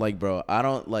watching, like, bro, I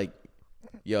don't like.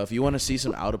 Yo, if you want to see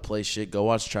some out of place shit, go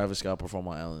watch Travis Scott perform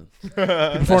on Ellen.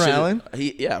 Performed on Ellen.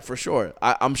 Yeah, for sure.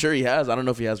 I'm sure he has. I don't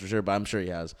know if he has for sure, but I'm sure he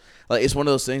has. Like, it's one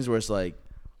of those things where it's like,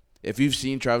 if you've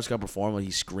seen Travis Scott perform, like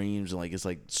he screams and like it's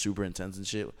like super intense and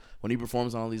shit. When he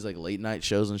performs on all these like late night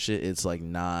shows and shit, it's like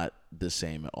not the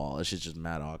same at all. It's just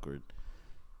mad awkward.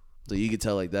 So you could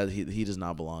tell like that he does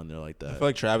not belong there like I that. feel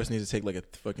like Travis needs to take like a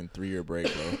fucking 3-year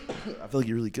break, bro. I feel like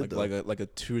you're really good like though. like a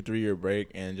 2 or 3 year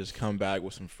break and just come back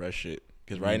with some fresh shit.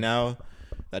 Because right now,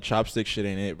 that chopstick shit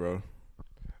ain't it, bro.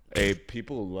 Hey,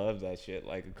 people love that shit.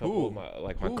 Like a couple Who? of my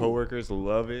Who? coworkers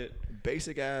love it.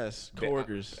 Basic ass They-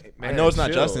 coworkers. man, I know it's not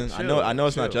chill, Justin. chill, I know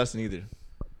it's not chill. Justin either.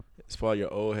 It's probably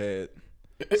your old head.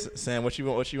 Sam, what you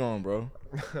on, bro?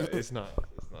 It's not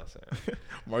Sam.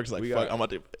 Mark's like, We fuck, got- I'm about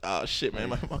to. Oh shit, man,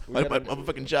 my gotta-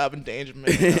 fucking job in danger,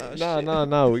 man.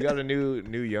 No. We got a new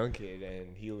young kid,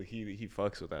 and he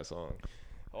fucks with that song.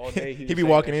 All day He was be saying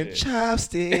walking that in shit.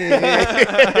 chopstick,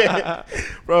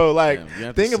 bro. Like, Damn, you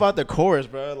have to think s- about the chorus,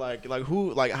 bro. Like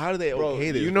who? Like, how do they Bro,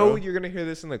 okay this? you know bro? you're gonna hear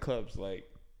this in the clubs. Like,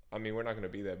 I mean, we're not gonna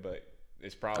be there, but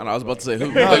it's probably. And I was about to say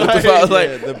who? No, Like, what the fuck? I was like,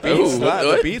 yeah, the who? beats,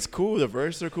 What? the beats cool. The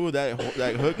verses are cool. That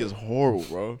hook is horrible,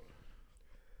 bro.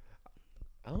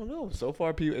 I don't know. So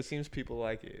far, it seems people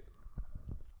like it.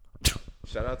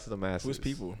 Shout out to the masses. Who's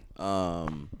people?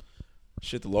 Um,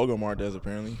 Shit, the logo Mark does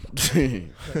apparently.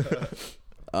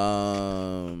 I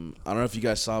don't know if you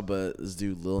guys saw, but this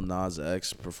dude Lil Nas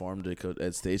X performed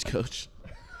at Stagecoach.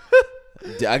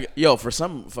 Yo, for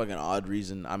some fucking odd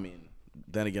reason, I mean,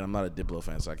 then again, I'm not a Diplo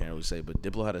fan, so I can't really say, but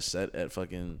Diplo had a set at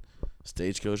fucking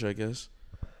Stagecoach, I guess.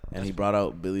 And he brought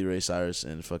out Billy Ray Cyrus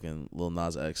and fucking Lil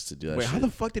Nas X to do that Wait, shit. how the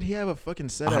fuck did he have a fucking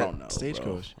set I at don't know,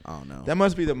 Stagecoach? bro. I don't know. That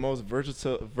must be the most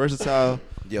versatile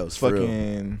Yo, it's for real.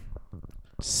 fucking.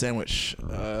 sandwich.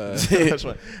 That's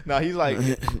right. No, he's like,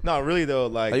 no, really though.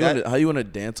 Like, how you in a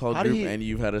dance hall how do group you- and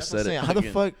you've had a that's what I'm set? saying. How the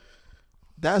fuck?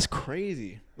 That's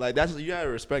crazy. Like, that's, you gotta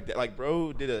respect that. Like,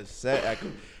 bro did a set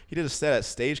at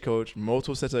Stagecoach,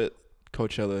 multiple sets at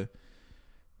Coachella,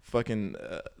 fucking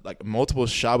like multiple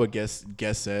Shaba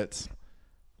guest sets.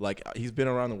 Like, he's been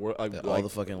around the world. Like, all the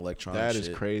fucking electronic that shit.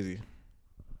 is crazy.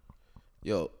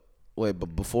 Yo, wait,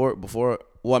 but before,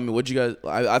 well, I mean, what you guys?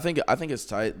 I think it's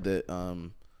tight that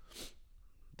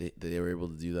they were able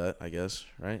to do that. I guess,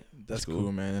 right? That's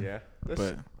cool, man. Yeah.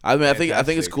 But I mean, I think it's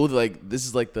Fantastic. cool that like this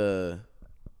is like the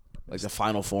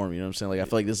final form. You know what I'm saying? Like, I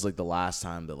feel like this is like the last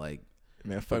time that like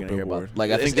man, we're fuck gonna hear Billboard. about.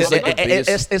 Like, I think this is like the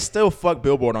biggest. it's still fuck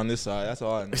Billboard on this side. That's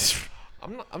all I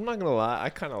know. I'm not gonna lie. I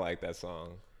kind of like that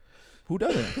song. Who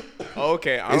doesn't?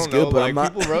 Okay, I It's don't know. good, but like I'm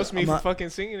not- people roast me I'm for not- fucking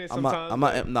singing it I'm sometimes.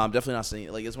 not. No, I'm definitely not singing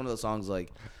it. Like, it's one of those songs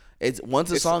like. It's once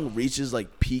a song reaches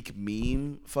like peak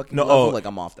meme fucking level, like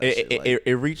I'm off that shit. Like,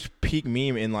 It reached peak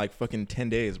meme in like fucking 10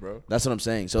 days, bro. that's what I'm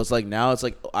saying. So it's like now it's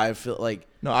like I feel like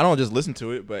No, I don't just listen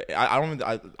to it, but I don't.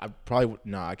 I probably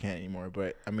no, I can't anymore.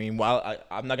 But I mean, while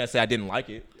I'm not gonna say I didn't like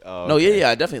it. no, yeah,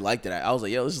 I definitely liked it. I was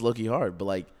like, yo, this is low key hard, but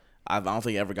like I don't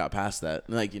think I ever got past that.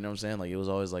 Like, you know what I'm saying? Like, it was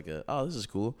always like oh, this is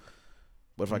cool.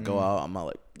 But if I go out, I'm not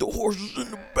like the horse is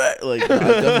in the back. Like,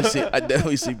 no, I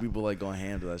definitely see people like going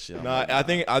ham to that shit. I'm No, like, I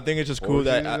think it's just cool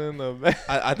that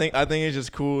I think it's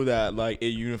just cool that like it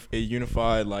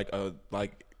unified like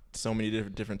so many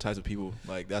different types of people.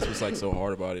 Like, that's what's like so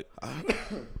hard about it.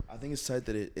 I think it's tight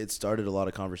that it started a lot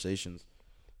of conversations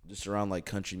just around like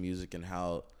country music and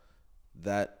how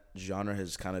that genre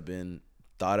has kind of been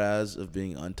thought as of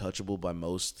being untouchable by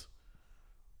most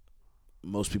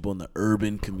people in the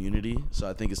urban community. So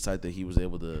I think it's tight that he was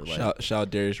able to like Shout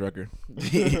Darius Rucker.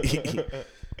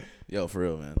 yo, for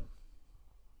real, man,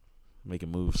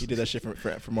 making moves. He did that shit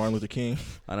for Martin Luther King.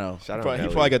 I know. Shout out He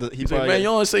Nelly. probably got the. He He's like, probably man, got- you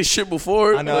only say shit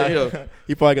before. I know. Like, yo.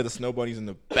 He probably got the snow bunnies in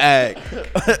the bag.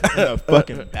 In a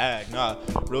fucking bag. Nah,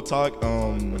 real talk.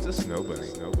 What's a snow bunny?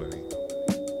 Snow bunny.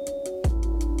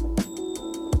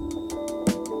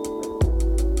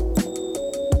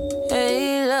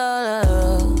 Hey,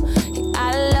 love,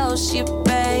 I lost you,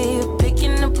 babe.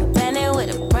 Picking up a penny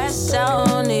with a press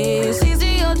on it. It's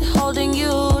easier holding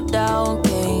you down.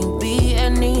 Can't be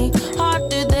any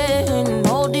harder than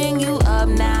holding you up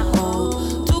now.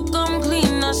 To come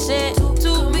clean, I said,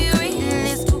 to be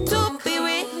realist,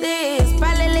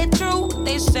 Probably true what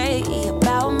they say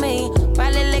about me.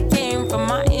 Probably came from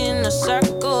my inner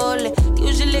circle. It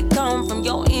usually come from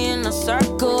your inner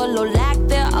circle or lack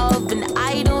thereof, and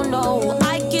I don't know.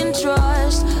 I can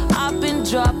trust. I've been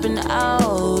dropping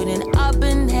out, and I've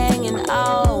been hanging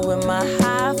out with my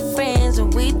high friends,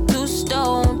 and we too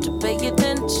stoned to pay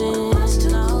attention.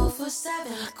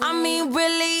 I mean,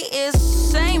 really, it's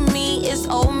same me, it's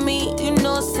old me, you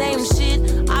know, same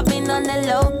shit. I've been on the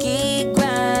low key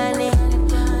grinding,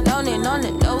 on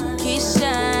the low key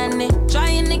shining,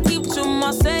 trying to keep to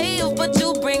myself, but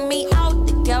you bring me out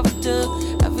the character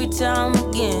every time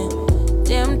again.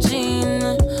 Damn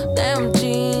Gina,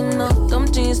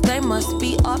 them jeans, they must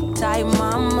be uptight,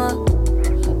 mama.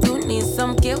 You need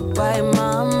some get right,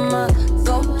 mama.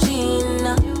 Go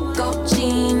Gina, go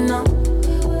Gina.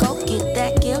 Go get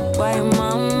that get right,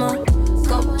 mama.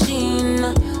 Go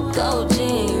Gina, go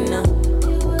Gina.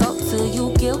 Go till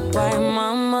you get right,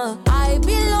 mama. I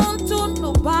belong to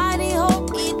nobody,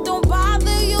 hope it don't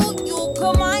bother you. You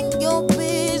come mind your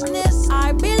business.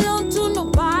 I belong to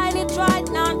nobody, try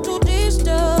not to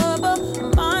disturb.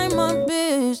 Mind my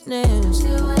business.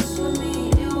 It was for me,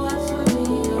 it was for me.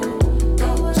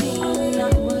 Go Gina,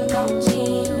 go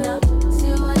Gina.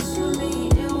 It was for me,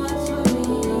 it was for me.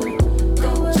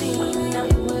 Go Gina,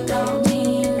 go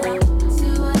Gina.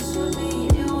 It was for me,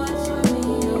 it was for me.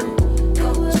 Go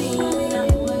Gina,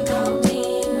 go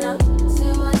Gina.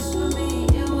 It was for me,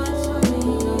 it was for me.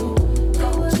 Go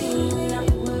Gina,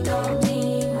 go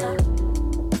Gina.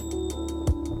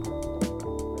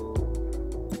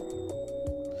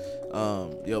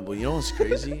 Yo, but you know what's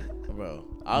crazy, bro?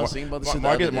 I was thinking about this shit. the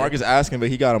other day. Mark is asking, but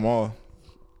he got them all.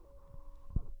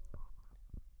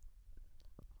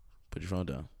 Put your phone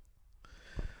down.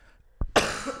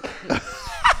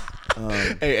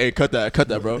 Hey, cut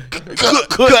that, bro.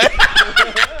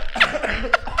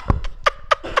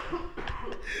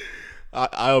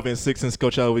 I opened 6 since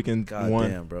Coachella weekend God 1.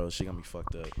 damn, bro, she got me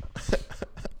fucked up.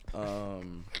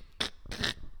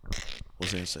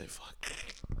 What's I gonna say? Fuck.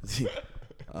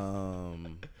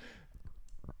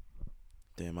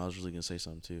 Damn, I was really gonna say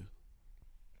something too.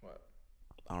 What?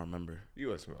 I don't remember. You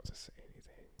wasn't about to say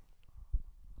anything.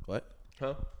 What?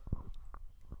 Huh?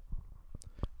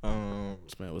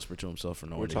 This man whispered to himself for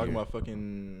no one We're to talking hear. about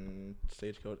fucking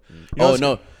Stagecoach. Oh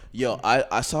no, yo,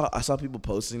 I saw people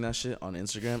posting that shit on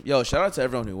Instagram. Yo, shout out to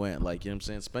everyone who went. Like, you know what I'm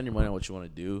saying? Spend your money on what you want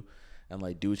to do, and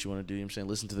like do what you want to do. You know what I'm saying?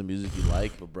 Listen to the music you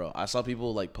like. But bro, I saw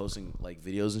people like posting like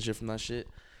videos and shit from that shit,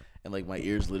 and like my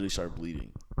ears literally started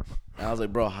bleeding. And I was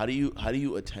like, bro, how do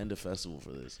you attend a festival for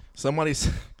this? Somebody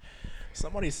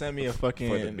sent me a fucking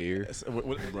For the beer.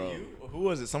 Bro, who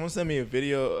was it? Someone sent me a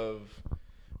video of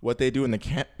what they do in the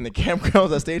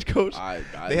campgrounds at Stagecoach.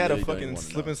 They had a literally don't even fucking wanna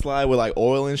slip know. and slide with like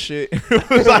oil and shit. It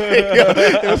was like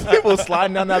it was people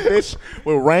sliding down that bitch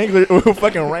with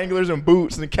fucking Wranglers and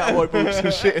boots and cowboy boots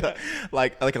and shit.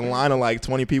 Like a line of like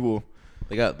 20 people.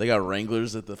 They got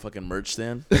Wranglers at the fucking merch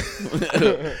stand.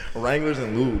 Wranglers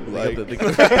and lube. Like,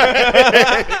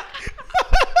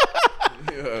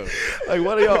 like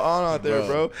what are y'all on out there,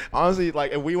 bro? Honestly,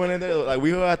 like if we went in there, like we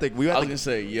had I was to gonna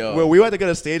say, yo, well, we had to get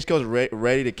a Stagecoach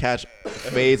ready to catch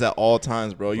fades at all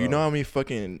times, bro. You know how many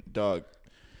fucking dog.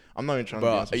 I'm not even trying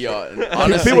bro, to be yo, on some shit.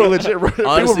 honestly, People are legit. People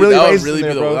honestly, really that would racist really in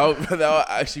there, be bro. that would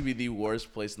actually be the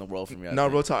worst place in the world for me. No,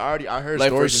 bro, I heard like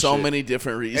for stories and so shit. many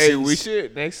different reasons. Hey, we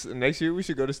should next year we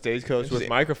should go to Stagecoach with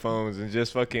microphones and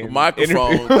just fucking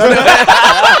microphones.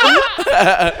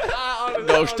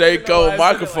 No, Stagecoach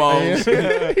microphones.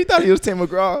 He thought he was Tim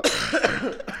McGraw.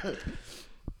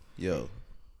 Yo,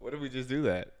 What if we just do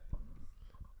that?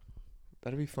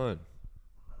 That'd be fun.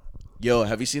 yo,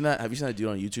 have you seen that? Have you seen that dude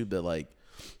on YouTube that like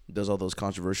does all those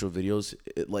controversial videos?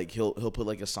 Like he'll put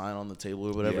like a sign on the table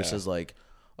or whatever. It Yeah. says like,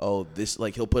 oh, this,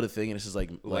 like he'll put a thing and it says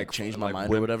like change my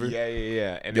mind or whatever.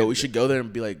 Yeah. And Yo, then- we should go there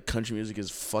and be like, country music is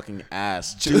fucking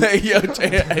ass.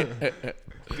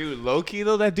 Dude, low key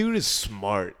though, that dude is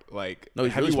smart. Like, No,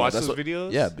 he's have really you watched smart. those That's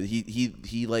videos? Yeah, but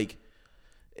he like,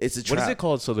 it's a trap. What is it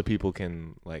called so the people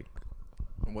can like?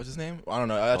 What's his name? I don't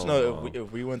know. I just know Oh.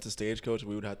 if we went to Stagecoach,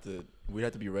 we'd have to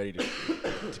be ready to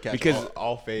catch Because-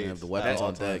 all fades. Have the weapons at all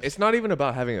on deck. times. It's not even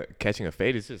about catching a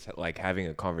fade. It's just like having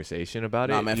a conversation about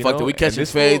it. Nah, man, you fuck know? that. We And catching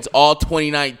this fades fool- all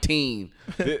 2019.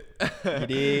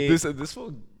 This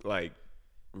will like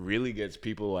really gets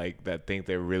people like that think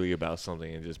they're really about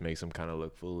something and just makes them kind of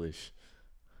look foolish.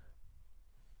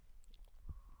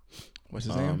 What's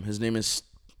his name? His name is,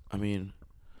 I mean,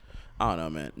 I don't know,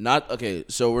 man. Not okay.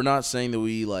 So we're not saying that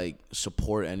we like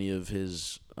support any of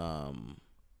his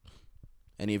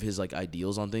like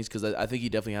ideals on things, because I think he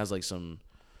definitely has like some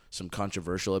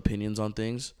controversial opinions on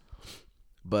things.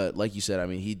 But like you said, I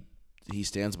mean, he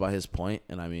stands by his point,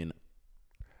 and I mean,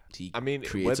 he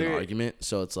creates an argument.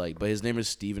 So it's like, but his name is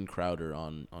Steven Crowder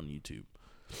on YouTube.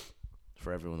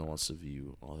 For everyone that wants to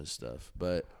view all his stuff,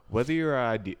 but Whether your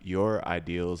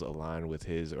ideals align with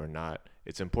his or not,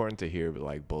 it's important to hear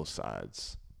like both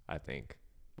sides. I think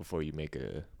before you make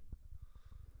a,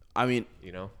 I mean,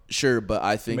 you know, sure, but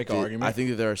I think Make an argument? I think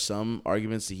that there are some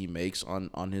arguments that he makes on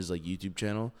his like YouTube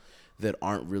channel that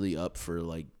aren't really up for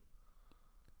like.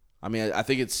 I mean, I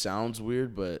think it sounds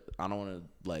weird, but I don't want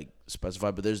to like specify.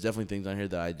 But there's definitely things on here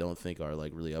that I don't think are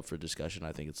like really up for discussion.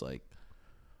 I think it's like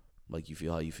you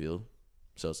feel how you feel,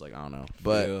 so it's like I don't know.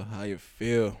 But Feel how you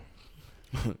feel.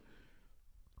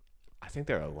 I think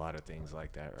there are a lot of things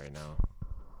like that right now.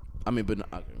 I mean, but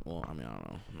well, I mean, I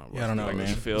don't know. I'm not Yeah, I don't know, Like, man.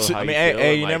 you feel So, how I you mean, feel, hey,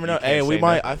 and, you like, never know. you Hey, can't we say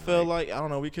might. nothing, I feel like- like I don't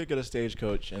know. We could get a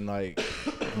Stagecoach and like,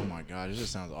 oh my god, it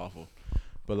just sounds awful.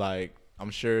 But like, I'm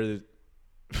sure that.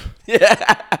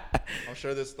 I'm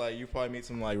sure this like you probably meet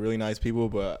some like really nice people,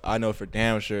 but I know for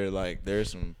damn sure like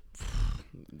there's some.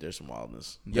 There's some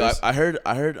wildness. Yeah, I heard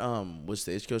with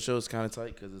Stagecoach show it's kind of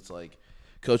tight because it's like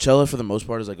Coachella for the most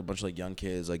part is like a bunch of like young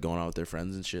kids like going out with their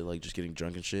friends and shit, like just getting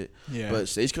drunk and shit. Yeah. But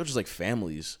Stagecoach is like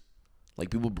families. Like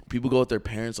people go with their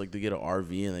parents, like they get an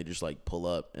RV and they just like pull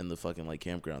up in the fucking like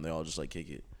campground. They all just like kick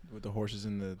it. With the horses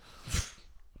in the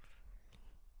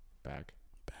Back.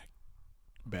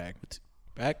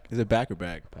 back. Is it back or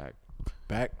bag?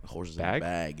 Back. Horses in a Bag?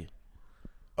 bag.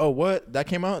 Oh, what that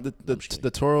came out? I'm just kidding.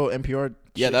 The Toro NPR.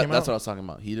 Yeah, shit that's came what I out? was talking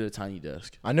about. He did a Tiny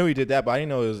Desk. I knew he did that, but I didn't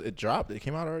know it dropped. It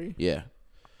came out already. Yeah,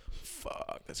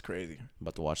 Fuck, that's crazy.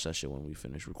 about to watch that shit when we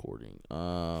finish recording.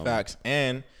 Facts.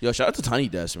 And Yo, shout out to Tiny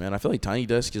Desk, man. I feel like Tiny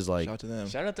Desk is like shout out to them.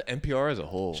 Shout out to NPR as a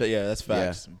whole. Yeah, that's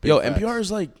facts. yeah. Big Yo, facts. NPR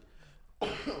is like, you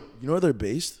know where they're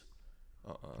based?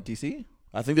 DC.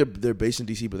 I think they're based in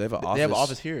DC, but they have an office. They have an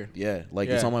office here. Yeah, like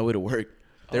it's Yeah. on my way to work.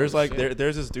 There's shit.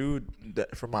 there's this dude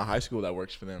from my high school that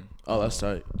works for them. Oh, that's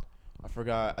tight. I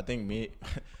forgot. I think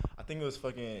it was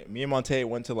fucking me and Monte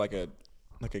went to like a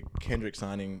Kendrick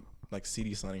signing, like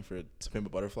CD signing for To Pimp a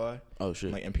Butterfly. Oh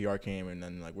shit. Like NPR came and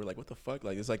then like we're like, what the fuck?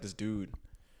 Like it's like this dude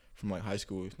from like high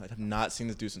school. Like, I've not seen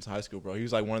this dude since high school, bro. He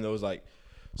was like one of those like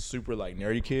super like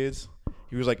nerdy kids.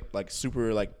 he was like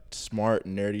super like smart,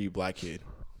 nerdy black kid.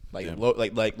 Like Yeah. low,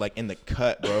 like in the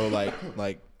cut, bro. like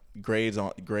grades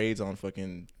on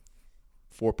fucking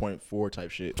 4.4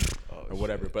 type shit or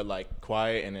whatever. But like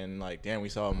quiet, and then like damn, we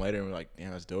saw him later and we're like,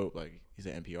 damn, that's dope. Like he's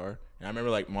at NPR, and I remember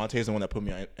like Monte's the one that put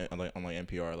me on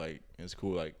NPR. Like it's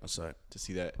cool, like That's right. to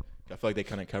see that. I feel like they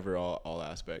kind of cover all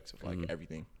aspects of like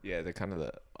everything. Yeah, they're kind of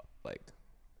the like.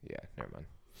 Yeah, never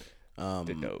mind.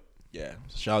 They're dope. Yeah,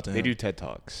 shout out to him. They do TED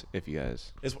Talks. If you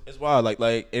guys. It's wild. Like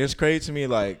and it's crazy to me.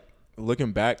 Like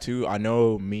looking back too, I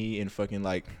know me in fucking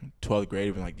like 12th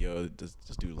grade been like, yo, this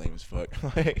dude lame as fuck.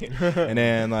 Like, and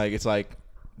then like it's like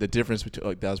the difference between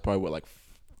like that was probably what like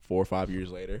 4 or 5 years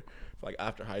later, like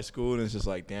after high school, and it's just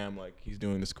like damn, like he's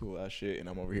doing this cool ass shit, and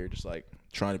I'm over here just like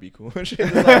trying to be cool and shit.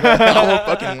 It's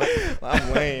like,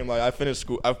 I'm lame. Like I finished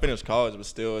college, but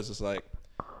still, it's just like,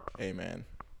 hey man.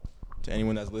 To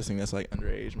anyone that's listening that's like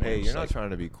underage, man. Hey, you're just, not like,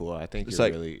 trying to be cool. I think it's you're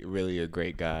like- really, really a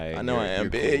great guy. I know I am You're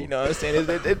big, cool. you know what I'm saying?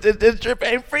 This drip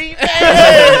ain't free,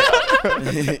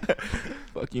 man.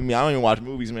 Fuck you, me. I don't even watch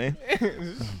movies, man.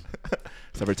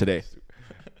 Except for today.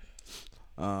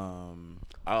 Oh,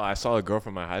 I saw a girl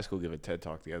from my high school give a TED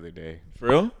Talk the other day. For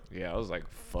real? Yeah, I was like,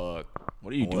 fuck.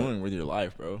 What are you doing with your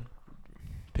life, bro?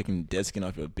 Picking dead skin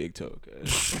off your big toe,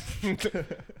 cuz.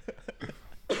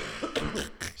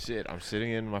 Shit, I'm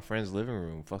sitting in my friend's living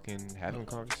room, fucking having a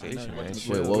conversation, man. Wait,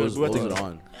 Wait, what was it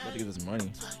on? About to give us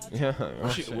money. Yeah.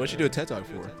 What'd she do a TED Talk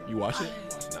for? You watch it?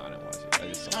 No, I didn't watch it. I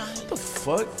just saw it. What the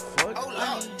fuck?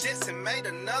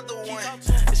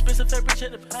 Expensive fabric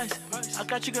at the price. I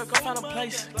got you, girl, go find a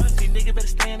place. These niggas better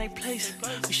stay in their place.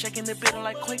 We shaking the building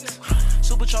like quakes.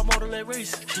 Supercharged motor like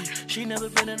race. She never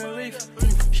been in a reef.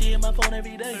 She in my phone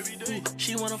every day.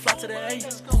 She wanna fly to the A.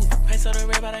 Pace of the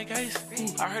red by that case.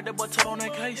 I heard that boy told on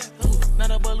that case. Now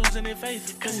that boy losing their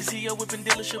faith. Cause he see your whipping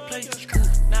dealership plates.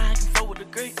 Now I can fuck with the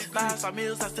greats. 5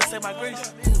 meals, I still say my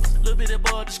grace. Little bit of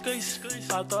boy disgrace.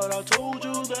 I thought I told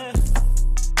you that.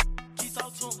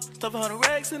 Stuff 100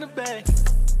 racks in the bag.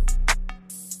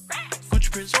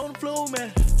 Gucci prints on the floor,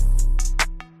 man.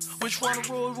 Which one, the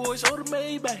Rolls Royce or the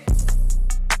Maybach?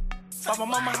 Bought my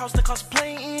mama house that cost a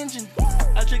plane engine.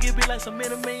 I just get big like some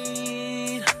minute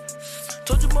maid.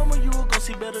 Told your mama you were gonna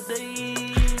see better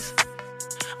days.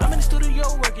 I'm in the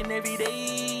studio working every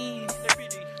day.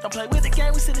 Don't play with the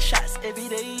game, we see the shots every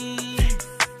day.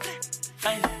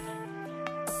 Ay.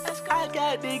 I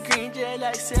got big green jet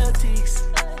like Celtics.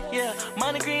 Yeah,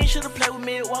 money green should've played with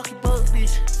Milwaukee Bucks,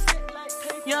 bitch.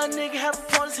 Young nigga have a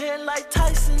point his head like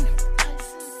Tyson.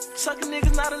 Suckin'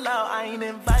 niggas not allowed, I ain't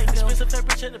invite them. Expensive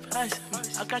fabric at the price.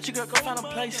 I got you, girl, go find a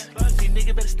place. These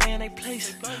niggas better stay in their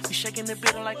place. We shaking the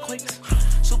building like quakes.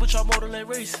 Supercharged motor like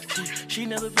race. She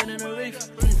never been in a reef.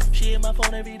 She in my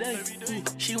phone every day.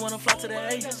 She wanna fly to the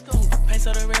A. Pace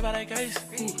of the red by that case.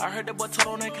 I heard that boy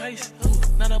told on that case.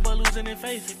 Now that boy losing their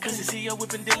faith. Cause he see your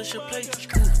whipping dealership plates.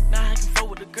 Now I can fuck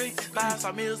with the greats.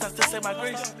 5 meals, I still say my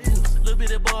grace. Little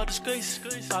bit of boy disgrace.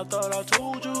 I thought I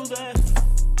told you that.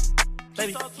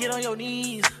 Baby, get on your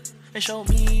knees and show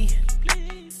me.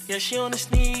 Yeah, she on the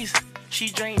sneeze. She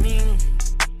draining.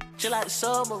 Just like the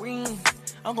submarine.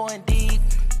 I'm going deep.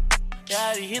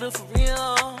 Yeah, they hit her for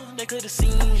real. They could've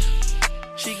seen.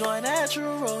 She going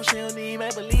natural. She don't need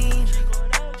Maybelline.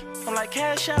 I'm like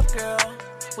Cash App, girl.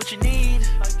 What you need?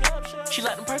 She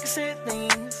like them Percocet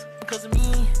things because of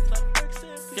me.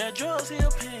 Yeah, drugs heal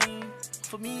pain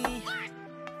for me.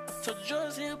 So the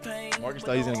drugs heal pain. Marcus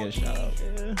thought he's gonna get a shout out.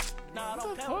 Yeah. Nah,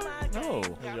 don't pay my game. No.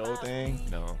 Is your old thing?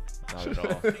 No, not at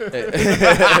all. Kind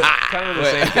of the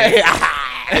same thing.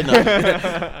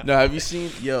 No, have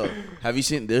you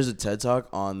seen there's a TED Talk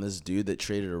on this dude that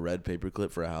traded a red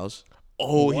paperclip for a house.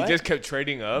 Oh, he just kept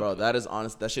trading up. Bro, that is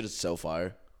honest. That shit is so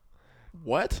fire.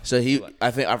 What? So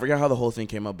I forgot how the whole thing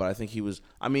came up, but I think he was.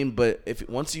 I mean, but if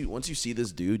once you see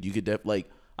this dude, you could like.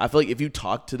 I feel like if you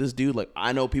talk to this dude, like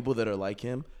I know people that are like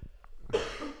him,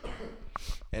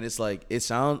 and it's like it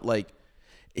sounds like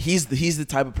he's the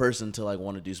type of person to like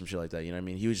want to do some shit like that. You know what I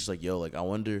mean? He was just like, yo, like I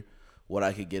wonder what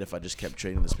I could get if I just kept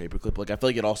trading this paperclip. Like I feel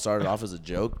like it all started off as a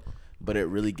joke, but it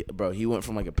really, bro. He went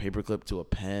from like a paperclip to a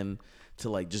pen to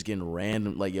like just getting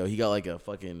random. Like yo, he got like a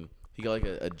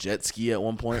jet ski at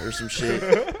one point or some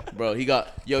shit, bro. He got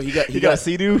a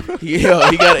Sea-Doo?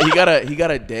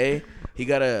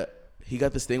 he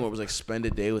got this thing where it was like spend a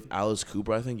day with Alice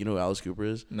Cooper. I think you know who Alice Cooper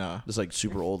is. Nah. This like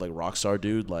super old like rock star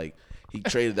dude. Like he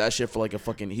traded that shit for like a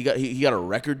fucking. He got a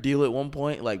record deal at one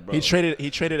point. Like bro, He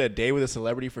traded a day with a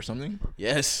celebrity for something.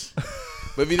 Yes.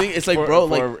 But if you think it's like For- bro,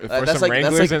 for- like for that's some like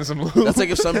Wranglers and some lube. that's like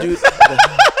if some dude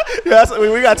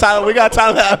We got time. We got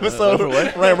time that episode.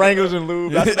 Wranglers and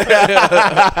Lube. That's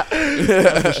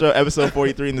the show. Episode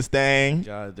 43 in the Stang.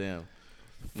 God damn.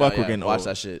 Fuck, we're getting watch old.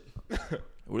 that shit.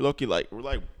 We're low-key like we're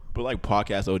like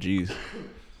podcast OGs.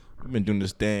 We've been doing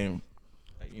this thing,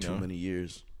 like, Too many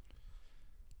years.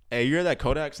 Hey, you heard that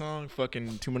Kodak song?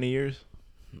 Fucking Too Many Years.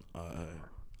 I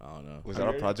don't know. Was that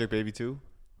on Project Baby too?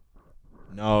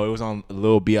 No, it was on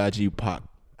Lil B.I.G. Pac.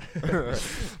 Remember,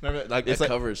 like That it's like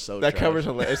cover is so that trash. cover's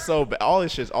hilarious. It's so bad. All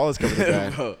this covers are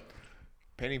bad. Bro,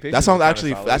 Painting Pictures. That song's was kinda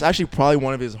actually solid. that's actually probably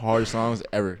one of his hardest songs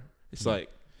ever. It's like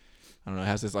I don't know, it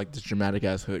has this like this dramatic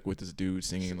ass hook with this dude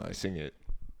singing like Sing it.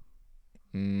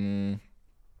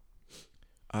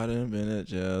 I done been in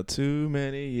jail too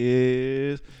many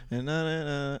years and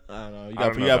I don't know. You I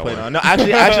don't know gotta play that it one. on. No,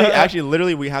 actually,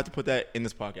 literally, we have to put that in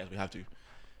this podcast. We have to.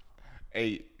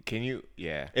 Hey, can you?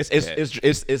 Yeah.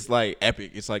 It's like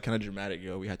epic. It's like kind of dramatic,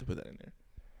 yo. We have to put that in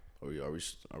there. are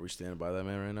we standing by that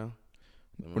man right now?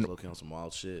 That man's looking on some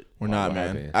wild shit. We're Wow, not, what man.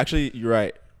 happened? Actually, you're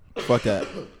right. Fuck that.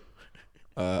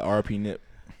 RP Nip.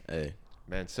 Hey,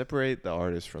 Man, separate the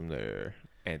artist from their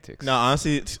antics. No,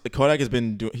 honestly, Kodak has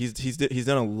been doing. He's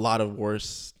done a lot of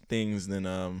worse things than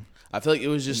I feel like it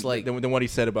was just like than what he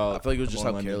said about. I feel like it was just how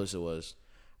Lauren London. careless it was.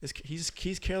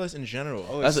 He's careless in general.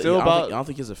 Oh, That's it's still I about. don't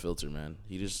think he has a filter, man.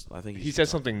 I think He said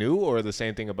something new, or the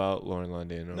same thing about Lauren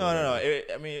London. Or No.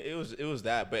 I mean, it was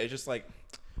that, but it's just like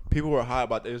people were hot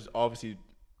about it. It was obviously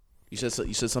You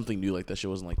said something new, like that shit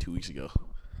wasn't like 2 weeks ago.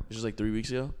 It was just like 3 weeks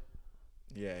ago.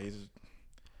 yeah. He's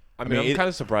I mean, I'm it- kind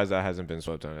of surprised that hasn't been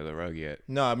swept under the rug yet.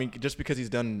 no. I mean, just because he's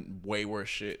done way worse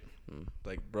shit.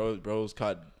 Like bro's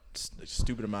caught a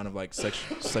stupid amount of like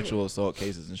sexual assault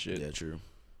cases and shit. Yeah, true.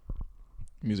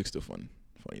 Music's still funny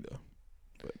though,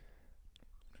 but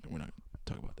we're not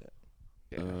talk about that.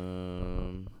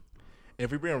 Yeah.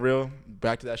 If we bring it real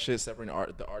back to that shit, separating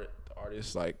the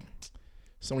artists, like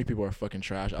so many people are fucking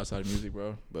trash outside of music,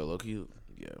 bro. But Loki,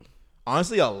 yeah,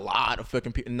 Honestly, a lot of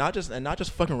fucking people, not just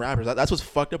fucking rappers. That's what's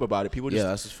fucked up about it. People just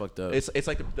that's just fucked up. it's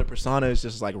like the persona is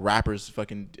just like rappers.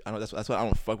 Fucking I don't. That's what I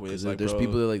don't fuck with. It's like there's bro,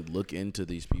 people that like look into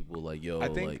these people, like yo, I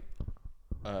think.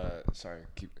 like Sorry.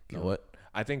 Keep you know going. what?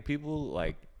 I think people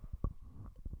like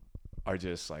are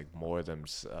just like more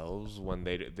themselves when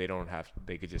they don't have.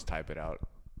 They could just type it out,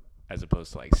 as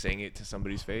opposed to like saying it to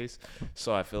somebody's face.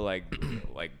 So I feel like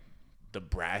like the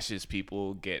brashest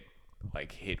people get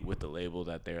like hit with the label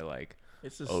that they're like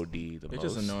it's just OD the it's most.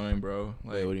 just annoying, bro.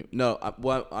 Like Wait, what do you, no,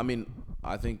 I mean,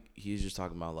 I think he's just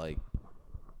talking about like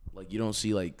you don't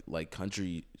see like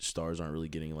country stars aren't really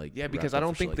getting like Yeah, because wrapped I up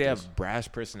don't for think shit they like this. have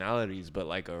brash personalities, but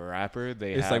like a rapper,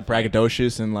 they it's have like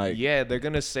braggadocious and like yeah, they're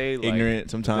gonna say like ignorant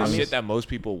the sometimes. shit that most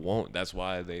people won't. That's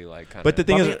why they like kind of. But the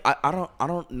thing I is, mean, I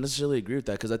don't necessarily agree with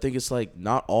that because I think it's like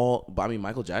not all. But I mean,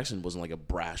 Michael Jackson wasn't like a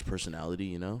brash personality,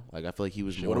 you know. Like I feel like he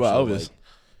was. More what about so, Elvis? Like,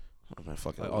 oh man,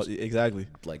 fuck like, Elvis. exactly.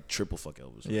 Like triple fuck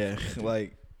Elvis. Yeah,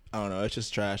 like I don't know. It's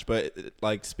just trash. But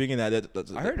like speaking of that,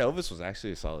 I heard Elvis was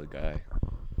actually a solid guy.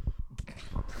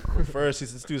 first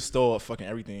this dude stole fucking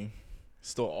everything,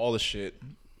 stole all the shit.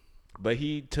 But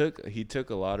he took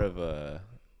a lot of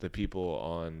the people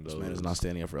on This those. man is not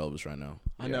standing up for Elvis right now.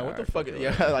 I know what the I fuck. feel Yeah,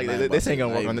 like- like Not this even ain't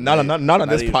gonna work about on to- not on not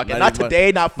this even- podcast. not Not even-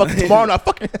 today. Not fucking tomorrow. Not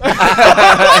fucking.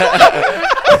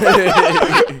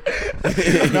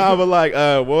 Nah, but like,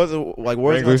 what was it? Like,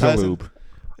 what was it gonna Wranglers tie and us in- Lube.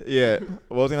 Yeah,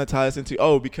 what was it gonna tie us into?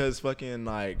 Oh, because fucking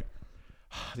like,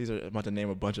 these are I'm about to name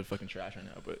a bunch of fucking trash right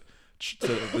now, but.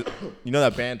 So, you know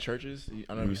that band Churches? I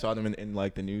don't know if you saw them in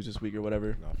like the news this week or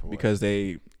whatever. Not for what? Because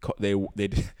they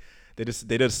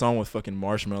did a song with fucking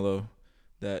Marshmello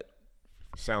that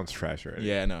Sounds trash already.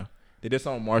 yeah no they did a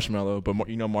song with Marshmello, but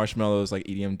you know Marshmello's like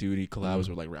EDM duty collabs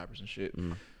with like rappers and shit.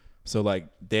 So like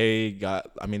they've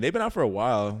been out for a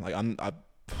while. Like I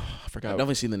forgot. I've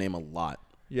definitely seen the name a lot.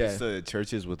 Yeah, It's the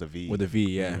Churches with a V. with a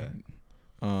V. Yeah.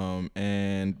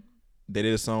 And they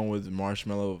did a song with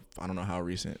Marshmello. I don't know how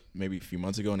recent, maybe a few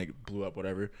months ago, and it blew up,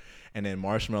 whatever. And then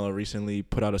Marshmello recently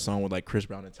put out a song with like Chris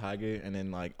Brown and Tyga, and then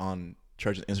like on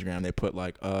Church's Instagram they put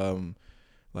like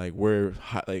we're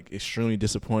like extremely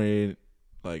disappointed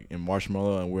like in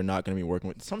Marshmello, and we're not gonna be working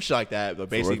with some shit like that. But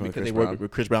basically working with because Chris they work Brown?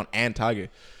 with Chris Brown and Tyga.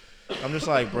 I'm just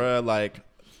like, bruh, like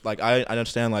I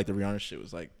understand like the Rihanna shit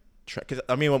was like. Because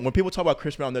I mean, when people talk about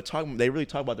Chris Brown, they really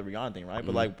talk about the Rihanna thing, right?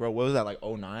 But like, bro, what was that, like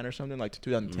 2009 or something, like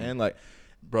 2010? Like,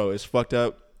 bro, it's fucked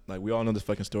up. Like, we all know this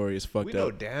fucking story. It's fucked We know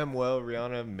up. damn well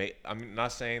Rihanna I'm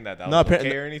not saying that No, was apparently-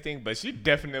 okay or anything, but she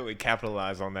definitely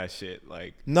capitalized on that shit.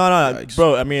 Like, No, Yikes.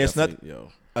 bro. I mean, it's not. Definitely,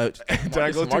 yo. Did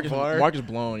I go too far? Mark is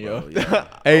blown, yo. Bro, yeah.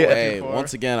 Hey, Hey,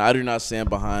 once again, I do not stand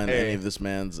behind Hey. any of this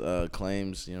man's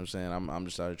claims. You know what I'm saying? I'm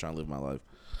just out here trying to live my life.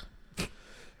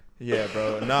 Yeah,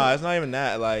 bro. Nah, it's not even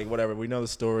that. Like, whatever. We know the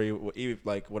story. Even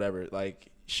like, whatever. Like,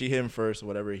 she hit him first.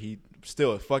 Whatever. He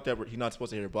still fucked up. He's not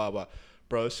supposed to hit her. Blah blah.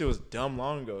 Bro, this shit was dumb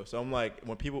long ago. So I'm like,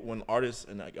 when artists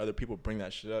and like other people bring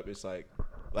that shit up, it's like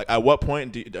at what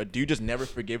point do you just never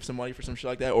forgive somebody for some shit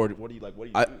like that, or what do you like? What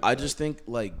do you do? I just think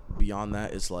like beyond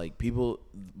that, it's like people.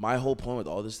 My whole point with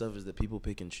all this stuff is that people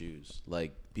pick and choose.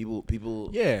 Like people.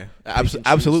 Yeah, pick and choose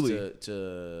absolutely.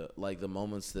 To like the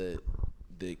moments that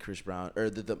Chris Brown or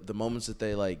the moments that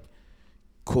they like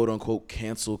quote unquote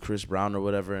cancel Chris Brown or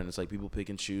whatever, and it's like people pick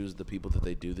and choose the people that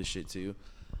they do this shit to.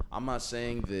 I'm not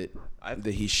saying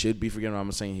that he should be forgiven. I'm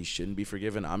not saying he shouldn't be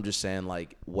forgiven. I'm just saying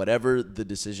like whatever the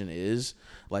decision is,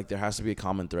 like there has to be a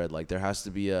common thread. Like there has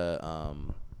to be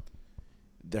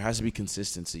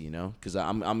consistency, you know? Because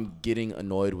I'm getting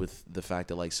annoyed with the fact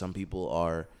that like some people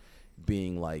are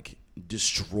being like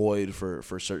destroyed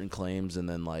for certain claims, and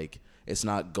then like it's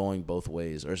not going both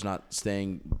ways, or it's not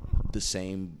staying the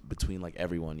same between like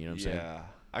everyone. You know what I'm saying? Yeah,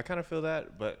 I kind of feel that,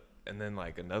 and then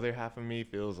like another half of me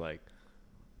feels like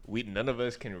none of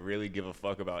us can really give a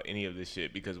fuck about any of this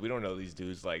shit because we don't know these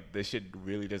dudes. Like this shit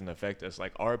really doesn't affect us.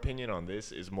 Like our opinion on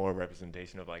this is more a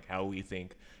representation of like how we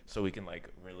think, so we can like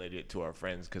relate it to our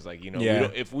friends. Because like, you know,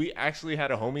 if we actually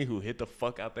had a homie who hit the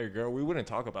fuck out their girl, we wouldn't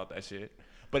talk about that shit.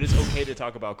 But it's okay to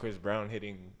talk about Chris Brown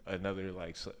hitting another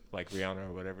like Rihanna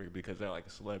or whatever because they're like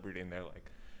a celebrity and they're like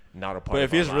not a part. But of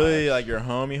if he's our really lives. like your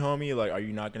homie, like, are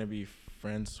you not gonna be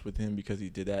friends with him because he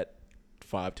did that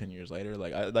 5-10 years later?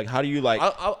 Like how do you like?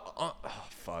 Oh,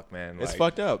 fuck, man. It's like,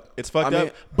 fucked up. It's fucked I mean,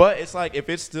 up. But it's like if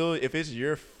it's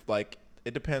your like,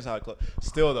 it depends how it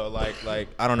still though. Like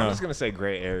I don't know. I'm just gonna say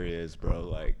gray areas, bro.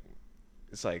 Like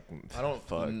it's like I don't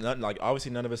fuck. like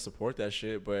obviously none of us support that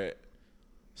shit, but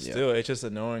still it's just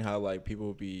annoying how like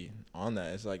people be on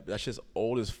that. It's like that's just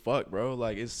old as fuck, bro.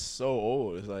 Like it's so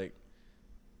old. It's like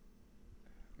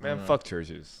Man, fuck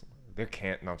churches. They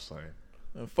can't. No, I'm sorry.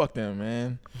 Fuck them,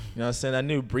 man. You know what I'm saying? That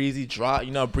new Breezy drop,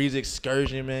 you know, Breezy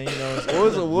Excursion, man. You know,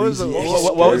 what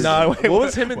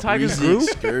was him and Tiger's group?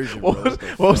 What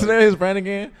was the name of his brand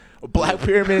again? Black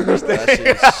Pyramid. That shit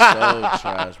is so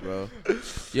trash, bro.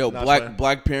 Yo, Not Black fun.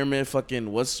 Black Pyramid,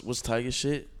 fucking what's Tiger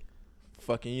shit?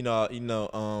 Fucking, you know,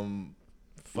 fucking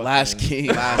Last King.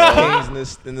 Last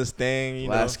Kings in this thing, you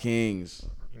Last know. Kings.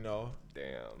 You know. Damn.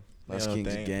 Last You know,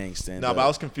 King's thing. gang stand No, up. but I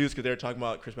was confused because they were talking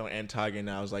about Chris Brown and Tiger, and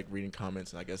I was like reading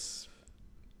comments, and I guess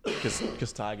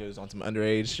because Tiger is on some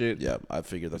underage shit. Yeah, I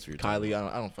figured that's what you're talking Kylie,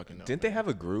 I don't fucking know. Didn't they have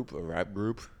a group, a rap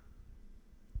group?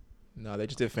 No, they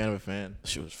just did Fan of a Fan. about. That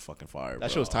shit was fucking fire, bro.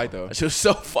 That shit was tight though. That shit was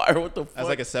so fire. What the fuck? As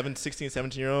like a 16,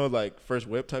 17-year-old, like first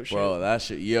whip type shit. Bro, that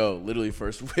shit, yo, literally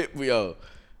first whip, yo. That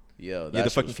yeah, the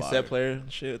shit fucking was cassette fire. player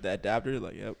and shit, the adapter,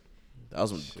 like, yep. That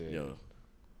was when, Shit. yo.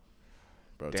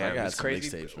 Bro, Damn, Tiger had it's some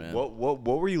crazy. mixtapes, man. What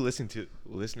were you listening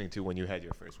to when you had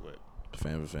your first whip?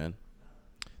 Fan of a fan.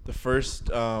 The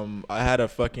first, I had a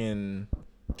fucking,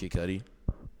 Kid Cudi.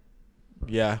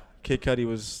 yeah, Kid Cudi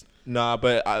was, nah,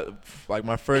 but like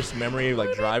my first memory of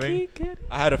like driving,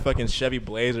 I had a fucking Chevy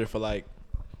Blazer for like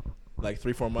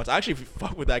 3-4 months. I actually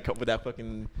fuck with that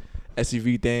fucking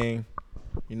SUV thing,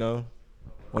 you know.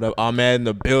 What up, Ahmed in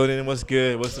the building? What's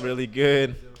good? What's really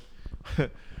good?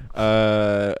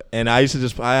 And I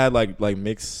had like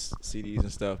mixed CDs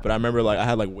and stuff, but I remember like I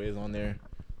had like Wiz on there,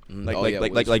 like Oh, yeah,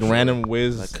 Wiz for sure. random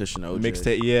Wiz, Like Cushion OJ.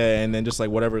 mixtape, yeah, and then just like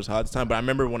whatever was hot at the time. But I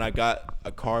remember when I got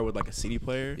a car with like a CD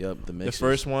player. Yep, the The mixes.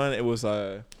 first one, it was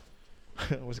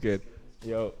what's good?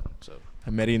 Yo, So, I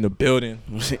met you in the building.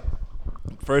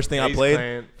 First thing I Ace played.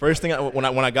 Clan. First thing when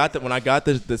I got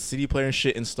the CD player and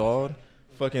shit installed,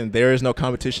 fucking There Is No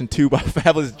Competition 2 by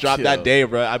Fabulous dropped Yo. that day,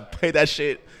 bro. I played that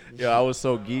shit. Yo, I was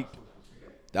so geek.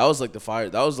 that was like the fire.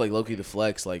 That was like low-key the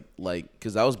flex, like,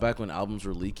 because that was back when albums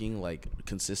were leaking like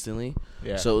consistently.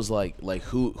 Yeah. So it was like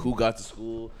who got to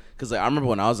school? Because like I remember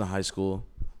when I was in high school,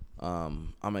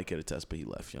 I might get a test, but he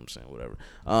left. You know what I'm saying? Whatever.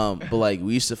 But like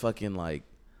we used to fucking like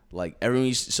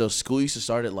everyone so school used to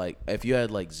start at like, if you had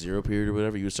like 0 period or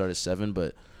whatever, you would start at 7.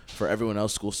 But for everyone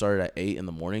else, school started at 8 in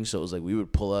the morning. So it was like we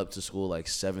would pull up to school like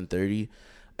 7:30.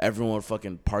 Everyone would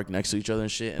fucking park next to each other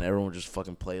and shit, and everyone would just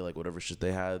fucking play like whatever shit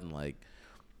they had, and like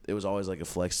it was always like a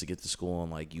flex to get to school,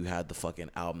 and like you had the fucking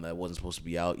album that wasn't supposed to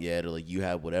be out yet, or like you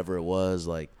had whatever it was.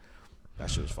 Like that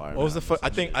shit was fire. What was man. the fuck? I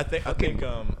think.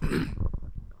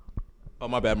 Oh,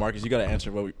 my bad, Marcus. You gotta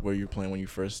answer where you were playing when you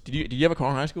first. Did you have a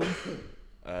car in high school?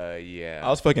 Yeah. I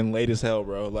was fucking late as hell,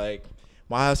 bro. Like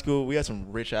my high school, we had some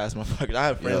rich ass motherfuckers. I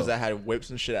had friends Yo. that had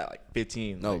whips and shit at like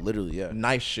 15. No, like, literally, yeah.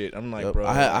 nice shit. I'm like, Yep. bro.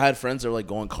 I had friends that were like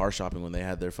going car shopping when they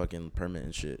had their fucking permit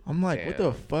and shit. I'm like, what the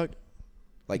Damn. fuck?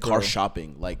 Like Bro. car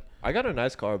shopping, like I got a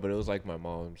nice car, but it was like my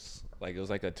mom's. Like it was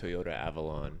like a Toyota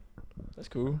Avalon. That's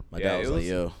cool. My Yeah, dad was it like, was-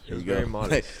 "Yo, it here was you go." very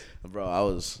modest. Bro, I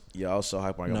was so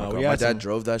hyped when I got No, my car. we My had dad some-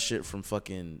 drove that shit from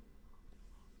fucking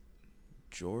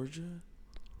Georgia.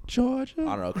 Georgia. I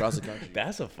don't know, across the country.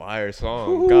 That's a fire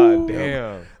song. God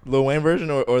damn. Lil Wayne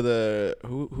version or the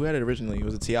who had it originally?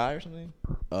 Was it T.I. or something?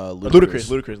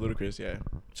 Ludacris. Yeah.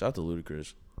 Shout out to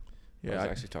Ludacris. I was Yeah.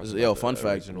 actually talking Yo, about fun the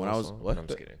fact, original when I was- song. what? I'm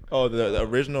just kidding. Oh, the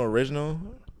original.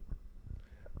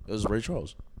 It was Ray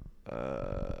Charles,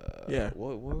 Yeah.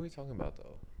 What were we talking about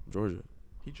though? Georgia.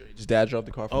 His dad drove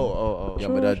the car. From Oh. Yeah,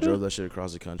 my dad drove that shit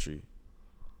across the country.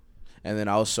 And then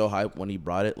I was so hyped when he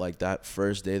brought it, like that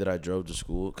first day that I drove to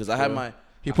school, because I had my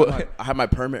I had my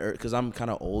permit, because I'm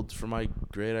kind of old for my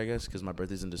grade, I guess, because my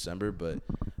birthday's in December. But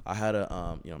I had a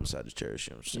I'm a Sagittarius.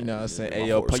 You know what I'm saying? My Hey, yo, you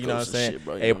know what I'm horoscopes and saying? shit,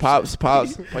 bro, you Hey, know what I'm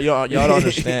pops. saying? Y'all don't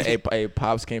understand. Hey,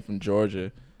 pops came from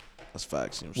Georgia That's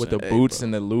facts. You know with what the I'm saying? boots Hey,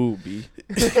 and the lube, b.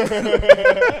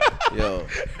 bro. Yo,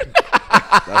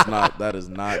 that is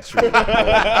not true.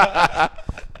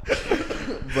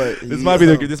 But This might be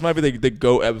the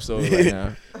GOAT episode right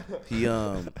now. He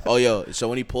so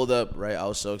when he pulled up, right, I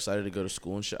was so excited to go to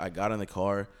school and shit. I got in the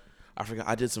car. I forgot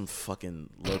I did some fucking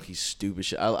low-key stupid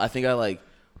shit. I think I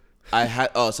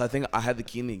had the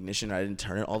key in the ignition and I didn't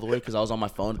turn it all the way because I was on my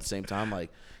phone at the same time,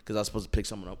 like, because I was supposed to pick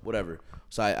someone up, whatever.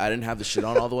 So I didn't have the shit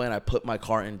on all the way, and I put my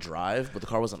car in drive, but the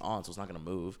car wasn't on, so it's not gonna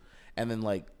move. And then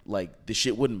like the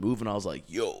shit wouldn't move, and I was like,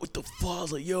 yo, what the fuck? I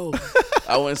was like, yo.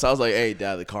 I went inside, I was like, hey,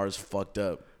 Dad, the car is fucked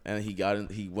up. And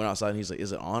he went outside and he's like,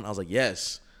 is it on? I was like,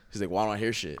 yes. He's like, why don't I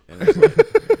hear shit? And I was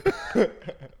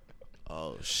like,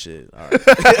 oh shit. All right.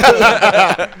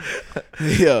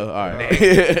 Yo, all right.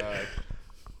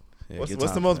 Yeah, What's good the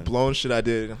times, most man. blown shit I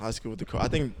did in high school with the car? I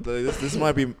think this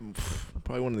might be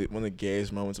probably one of the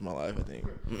gayest moments of my life. I think.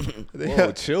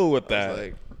 Whoa, chill with I that. was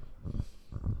like,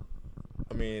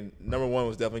 I mean, number one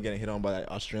was definitely getting hit on by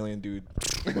that Australian dude.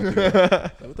 Like,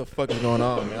 what the fuck is going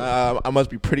on, man? I must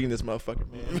be pretty in this motherfucker,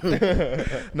 man.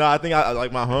 No, I think I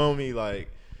like my homie.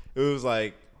 Like, it was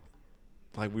like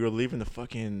we were leaving the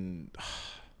fucking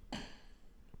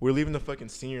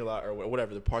senior lot or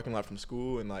whatever, the parking lot from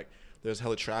school, and like there's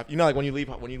hella traffic. You know, like when you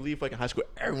leave fucking high school,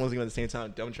 everyone's leaving at the same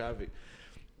time, dumb traffic.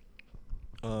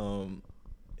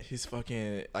 He's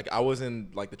fucking like, I was in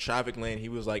like the traffic lane, he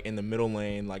was like in the middle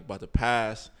lane, like about to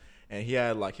pass, and he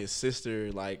had like his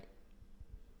sister like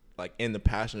in the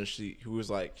passenger seat, who was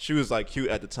like, she was like cute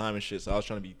at the time and shit, so I was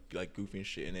trying to be like goofy and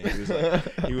shit, and then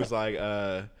he was like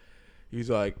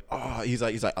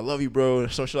I love you, bro,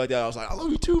 and some shit like that. I was like, I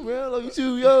love you too, man, I love you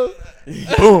too, yo.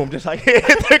 Boom, just like hit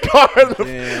the car in the front.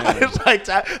 I just like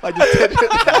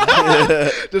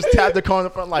just tapped the car in the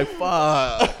front, like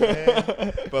fuck,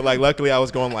 man. But like luckily I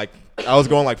was going like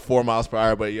 4 miles per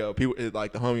hour, but yo, people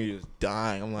like the homie was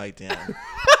dying. I'm like, damn.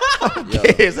 Yo,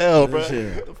 Gay as hell, bro.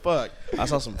 shit. What the fuck? I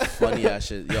saw some funny ass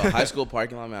shit. Yo, high school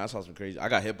parking lot, man. I saw some crazy. I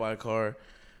got hit by a car.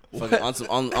 Fucking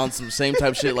on some same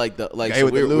type shit like Guy so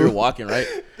with we the were lube. walking, right?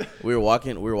 We were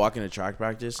walking to track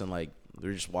practice, and like we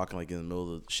were just walking like in the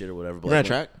middle of the shit or whatever. But You ran like,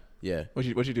 track? Yeah, What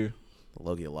you do?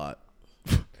 Logie a lot.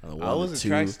 I was a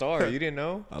track star. You didn't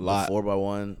know? A lot.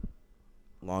 4x1,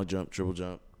 long jump, triple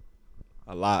jump,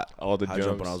 A lot. All the high jumps.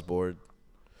 jump when I was bored.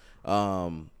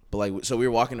 But like, so we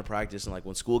were walking to practice, and like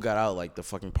when school got out, like the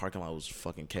fucking parking lot was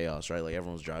fucking chaos, right? Like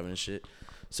everyone was driving and shit.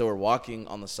 So we're walking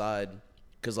on the side,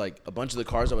 cause like a bunch of the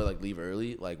cars that would like leave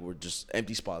early, like were just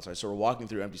empty spots, right? So we're walking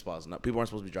through empty spots. Now, people aren't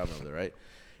supposed to be driving over there, right?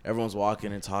 Everyone's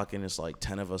walking and talking. It's like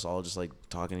 10 of us all just like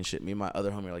talking and shit. Me and my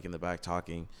other homie are like in the back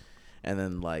talking, and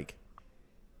then like,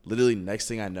 literally next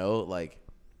thing I know, like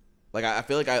I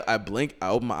feel like I blink, I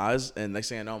open my eyes, and next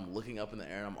thing I know, I'm looking up in the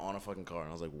air and I'm on a fucking car, and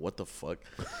I was like, what the fuck?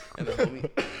 And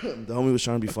the homie was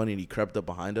trying to be funny, and he crept up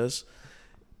behind us,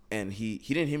 and he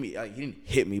didn't hit me, like, he didn't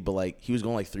hit me, but like he was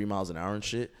going like 3 miles an hour and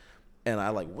shit, and I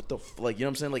like, what the like, you know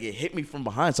what I'm saying? Like it hit me from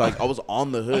behind, so like I was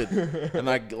on the hood, and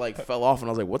I like fell off, and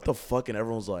I was like, what the fuck? And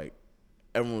everyone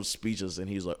was speechless, and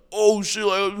he's like, oh shit,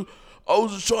 like I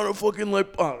was just trying to fucking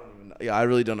like, yeah, I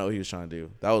really don't know what he was trying to do.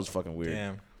 That was fucking weird.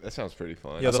 Damn. That sounds pretty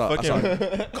fun. Yeah, I the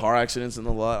saw car accidents in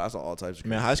the lot. I saw all types of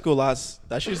Man, high school lots,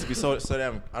 that shit used to be so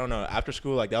damn, I don't know, after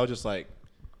school, like, that was just like,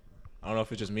 I don't know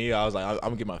if it's just me, I was like, I'm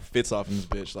gonna get my fits off in this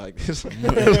bitch, like,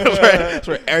 that's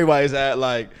where everybody's at,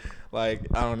 like, I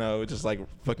don't know, just like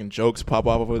fucking jokes pop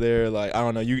up over there, like, I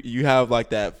don't know, you have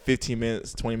like that 15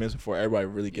 minutes, 20 minutes before everybody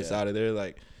really gets out of there,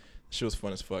 like, shit was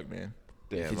fun as fuck, man.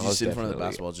 Damn, Could I you was sit in front of the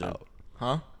definitely basketball gym? out.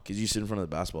 Huh? Could you sit in front of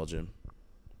the basketball gym?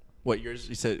 What yours?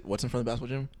 You said what's in front of the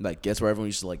basketball gym? Like, guess where everyone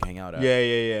used to like hang out at.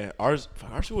 Yeah. Our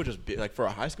school was just big. Like for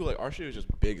a high school, like our shit was just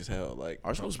big as hell. Like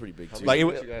Our school was pretty big too. Like, it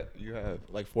What was- you have?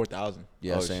 like 4,000.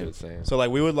 Yeah, Oh, same. shit, same. So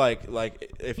like we would like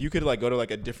if you could like go to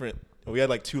like a different. We had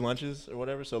like 2 lunches or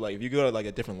whatever. So like if you go to like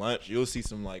a different lunch, you'll see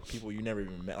some like people you never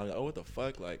even met. I'm like, oh, what the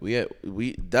fuck? Like,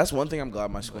 We that's one thing I'm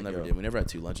glad my school Like, never yo. did. We never had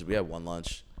 2 lunches. We had 1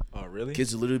 lunch. oh really?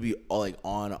 Kids would literally be all like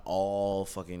on all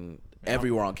fucking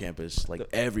everywhere on campus, like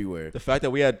everywhere. The fact that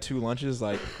we had 2 lunches,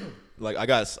 like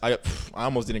I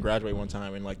almost didn't graduate one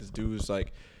time, and like this dude was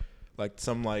like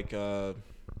some like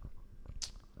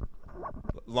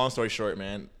long story short,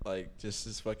 man, like just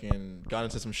this fucking got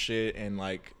into some shit, and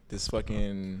like this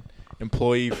fucking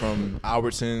employee from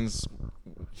Albertsons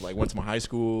like went to my high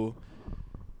school,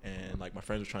 and like my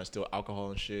friends were trying to steal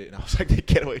alcohol and shit, and I was like, they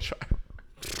getaway driver.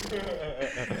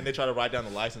 And they tried to write down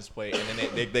the license plate, and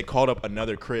then they called up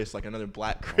another Chris, like another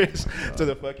black Chris, to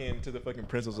the fucking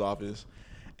principal's office,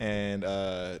 and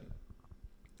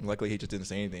luckily he just didn't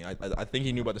say anything. I think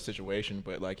he knew about the situation,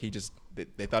 but like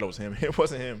they thought it was him. It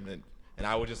wasn't him, and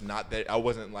I was just not there. I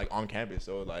wasn't like on campus,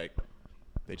 so like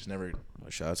they just never.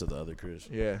 Shout out to the other Chris.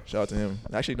 Yeah, shout out to him.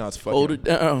 Actually, no, it's fucking. Hold it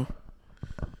down.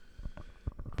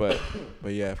 But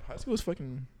yeah, high school was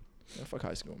fucking. Yeah, fuck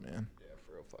high school, man. Yeah,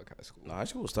 for real, fuck high school. No, high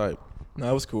school was tight. No,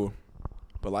 it was cool,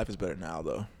 but life is better now,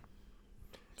 though.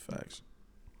 Facts.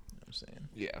 You know what I'm saying.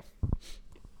 Yeah.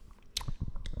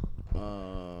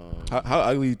 How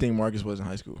ugly do you think Marcus was in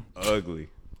high school? Ugly.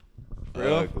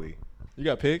 Real? Ugly. You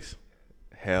got pics?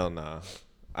 Hell nah.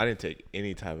 I didn't take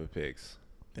any type of pics.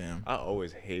 Damn. I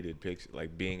always hated pictures,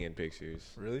 like being in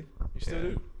pictures. Really? You still Yeah.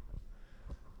 do?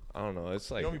 I don't know. It's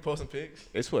You like don't be posting pics?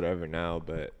 it's whatever now,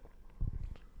 but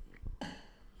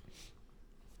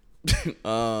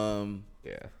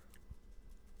yeah.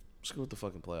 Let's go with the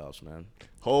fucking playoffs, man.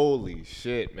 Holy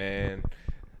shit, man.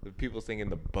 The people thinking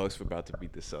the Bucks were about to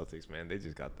beat the Celtics, man. They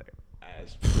just got their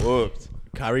ass whooped.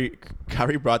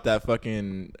 Kyrie brought that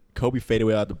fucking Kobe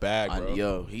fadeaway out the bag, bro.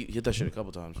 Yo, he hit that shit a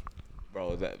couple times.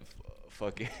 Bro, that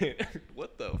fucking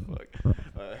what the fuck?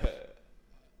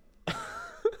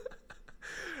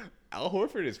 Al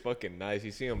Horford is fucking nice.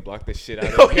 You see him block the shit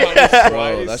out of Giannis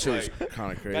Bro, twice, that shit was like,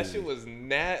 kind of crazy. That shit was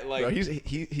like Bro, he's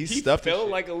he stuffed his felt shit.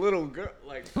 like a little girl.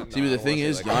 Like See, nah, but I the thing won't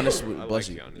is, say like Giannis that. would I bless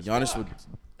like you. Giannis. Giannis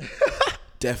would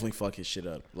definitely fuck his shit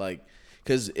up. Like,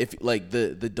 cause if like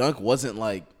the dunk wasn't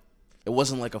like, it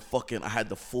wasn't like a fucking I had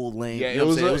the full lane. Yeah, you know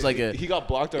what I'm saying? It was a- like a. he got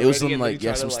blocked It already. was some and then he like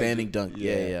yeah, tried some to, like, standing do- dunk.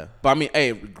 Yeah. But I mean,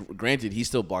 hey, granted, he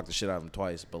still blocked the shit out of him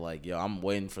twice. But like, yo, I'm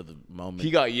waiting for the moment.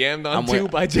 He got yammed on I'm too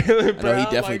wait- by Jalen I Brown. know he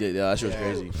definitely like, did. Yeah, that shit was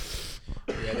crazy.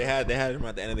 Yeah, they had him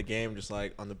at the end of the game, just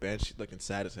like on the bench, looking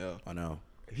sad as hell. I know.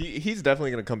 He's definitely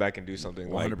gonna come back and do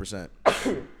something. Like 100%.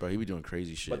 Bro, he be doing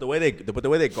crazy shit. But the way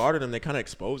they guarded him, they kind of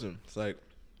exposed him. It's like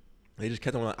they just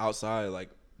kept him on the outside, like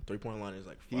 3-point line is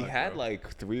like. he fuck, had bro.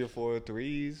 like 3 or 4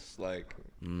 threes. Like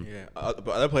Yeah, but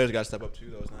other players got to step up too.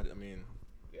 Though it's not. I mean,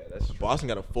 yeah, that's true. Boston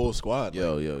got a full squad.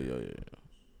 Yo. like,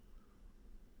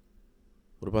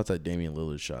 What about that Damian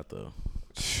Lillard shot though?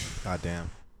 God damn.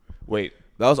 Wait,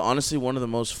 That was honestly one of the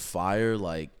most fire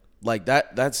like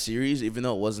that series, even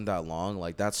though it wasn't that long,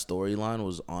 like that storyline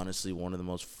was honestly one of the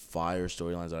most fire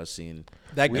storylines that I've seen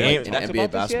That We game. like in talked NBA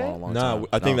about this basketball yet? in a long Nah, time.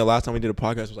 I think No. the last time we did a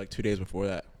podcast was like 2 days before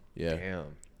that. Yeah. damn.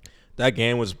 That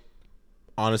game was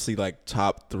honestly like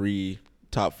top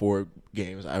 4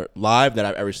 games live that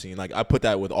I've ever seen. Like I put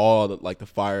that with all the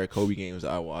fire Kobe games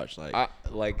that I watched. Like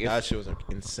that shit was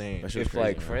insane. That shit was If crazy,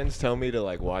 like man. friends tell me to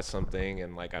like watch something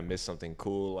and like I miss something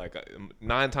cool, like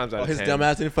 9 times out of His 10, dumb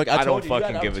ass didn't fuck. I told don't you, you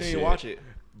had fucking the give a opportunity shit. to watch it.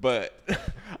 But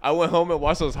I went home and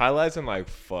watched those highlights and like,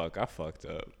 fuck, I fucked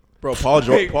up. Bro, Paul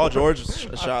Like, George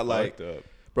I shot like, fucked up.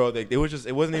 bro. It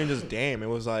wasn't even just Dame. It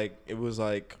was like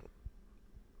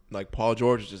Paul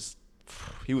George just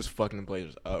he was fucking the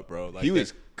Blazers up, bro. Like He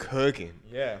was cooking.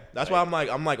 yeah. That's why I'm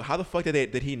like, how the fuck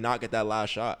did he not get that last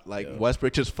shot? Like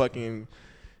Westbrook just fucking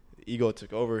ego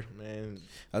took over, man.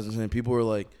 I was saying people were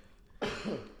like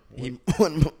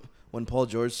when Paul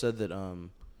George said that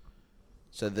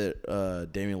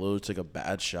Damian Lillard took a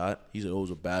bad shot. He said it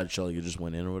was a bad shot, like it just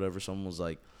went in or whatever. Someone was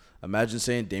like, imagine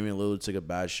saying Damian Lillard took a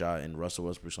bad shot and Russell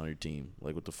Westbrook's on your team.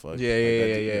 Like what the fuck? Yeah, Like, yeah, that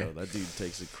yeah, dude, yeah. yo, that dude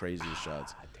takes the craziest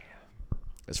shots.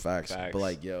 It's facts. Facts. But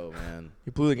like, yo, man.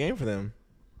 He blew the game for them.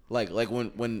 Like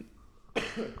when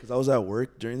because I was at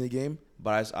work during the game,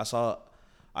 but I saw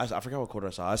I forgot what quarter I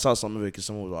saw. I saw some of it because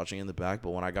someone was watching in the back. But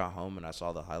when I got home and I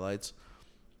saw the highlights,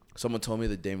 someone told me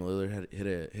that Damian Lillard had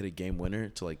hit a game winner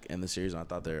to like end the series, and I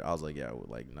thought I was like, yeah,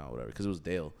 like no, whatever, because it was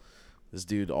Dale. This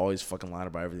dude always fucking lied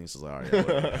about everything. So I was like, all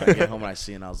right, whatever. I get home and I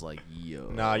see it and I was like, yo.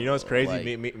 Nah, you know what's crazy? Like,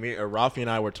 me, Rafi and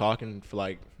I were talking for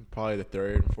like probably the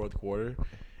third and fourth quarter,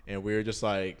 and we were just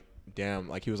like, damn.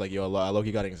 Like he was like, yo, I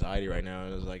low-key got anxiety right now.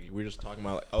 And it was like we were just talking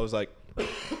about. Like, I was like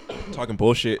talking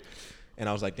bullshit, and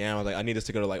I was like, damn. I was like, I need this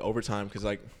to go to like overtime because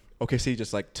like OKC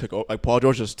just like like Paul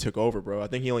George just took over, bro. I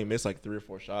think he only missed like 3 or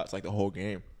 4 shots like the whole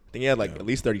game. I think he had like at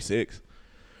least 36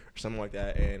 or something like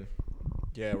that. And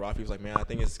yeah, Rafi was like, man, I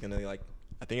think it's gonna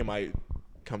I think it might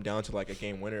come down to like a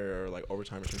game winner or like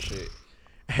overtime or some shit.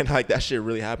 And like that shit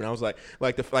really happened. I was like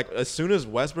as soon as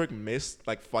Westbrook missed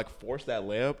like forced that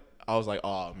layup, I was like,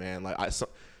 oh man, like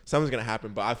something's gonna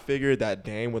happen. But I figured that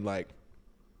Dame would like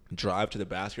drive to the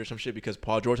basket or some shit because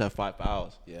Paul George had 5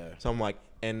 fouls. Yeah. So I'm like,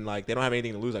 and like they don't have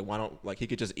anything to lose. Like why don't like he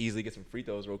could just easily get some free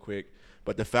throws real quick.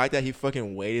 But the fact that he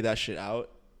fucking waited that shit out,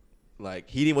 like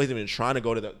he wasn't even trying to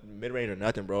go to the mid range or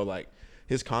nothing, bro. Like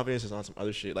his confidence is on some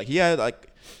other shit. Like he had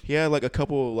like a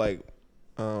couple like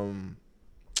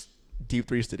deep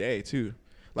threes today too.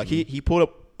 Like he pulled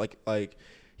up like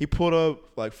he pulled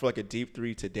up like for like a deep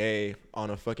 3 today on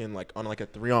a fucking like on like a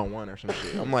 3-on-1 or some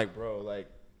shit. I'm like, bro,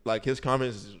 like his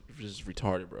confidence is just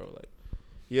retarded, bro. Like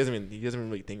he doesn't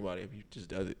really think about it. He just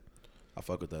does it. I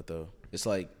fuck with that though. It's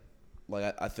like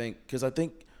I think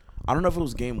I don't know if it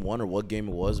was game 1 or what game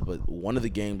it was, but one of the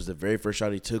games, the very first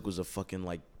shot he took was a fucking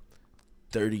like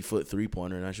 30-foot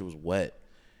 3-pointer, and that shit was wet.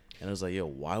 And I was like, yo,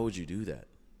 why would you do that?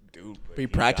 Dude, He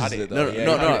practices it though.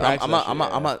 No.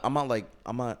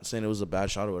 I'm not saying it was a bad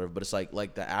shot or whatever, but it's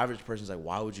like the average person's like,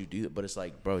 why would you do that? But it's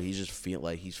like, bro, he's just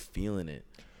he's feeling it.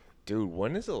 Dude,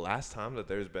 when is the last time that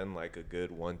there's been like a good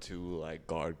 1-2 like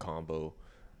guard combo?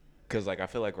 Because like I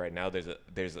feel like right now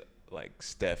there's like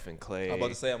Steph and Clay. I'm about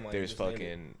to say, I'm like, there's just name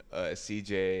fucking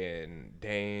CJ and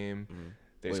Dame.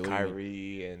 There's Wait, what do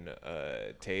you Kyrie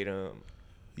and Tatum.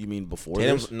 You mean before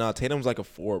this? Tatum's like a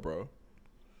 4, bro.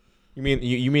 You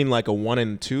mean like a 1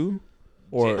 and 2,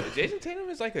 or Jason Tatum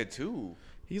is like a 2.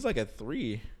 he's like a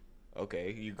 3?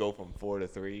 Okay, you go from 4 to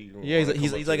 3. Yeah,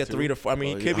 he's like a 3 to 4. I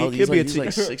mean, he could he's be a he's 2. like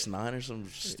 6'9" or some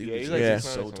stupid. Yeah, he's shit. like Yeah. he's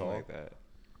so so tall. like that.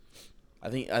 I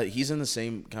think he's in the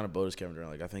same kind of boat as Kevin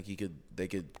Durant. Like I think they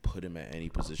could put him at any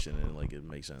position and like it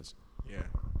makes sense. Yeah.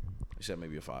 Except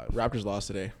maybe a 5. Raptors lost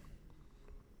today.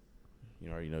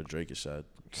 You already know Drake is sad.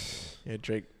 Yeah,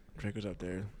 Drake was up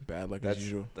there bad like That's as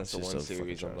usual. That's the It's one just so fucking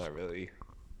series I'm trash. not really.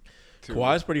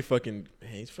 Kawhi's pretty fucking.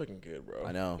 He's fucking good, bro.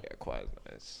 I know. Yeah, Kawhi's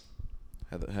nice.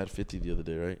 Had 50 the other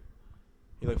day, right?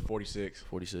 He like 46.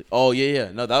 46. Oh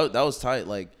yeah. No, that was tight.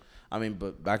 Like, I mean,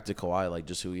 but back to Kawhi, like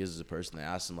just who he is as a person. They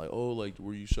asked him like, oh, like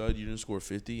were you sad you didn't score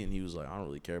 50? And he was like, I don't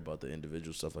really care about the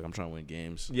individual stuff. Like I'm trying to win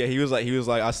games. Yeah, he was like,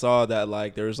 I saw that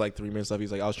like there was like 3 minutes left.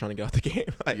 He's like, I was trying to get out the game.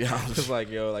 Like, Yeah. I was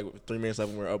like, yo, like 3 minutes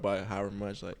left and we're up by however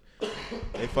much. Like,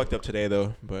 they fucked up today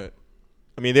though. But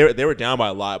I mean, they were down by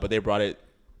a lot, but they brought it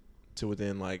to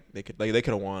within they could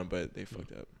have won, but they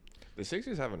fucked up. The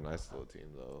Sixers have a nice little team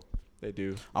though. They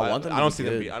do. I want them to I don't be see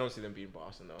good. them. I don't see them beating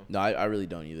Boston though. No, I really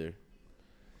don't either.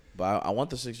 But I want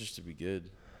the Sixers to be good,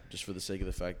 just for the sake of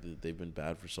the fact that they've been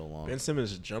bad for so long. Ben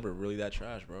Simmons' jumper really that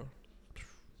trash, bro.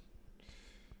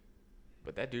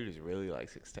 But that dude is really like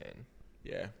 6'10".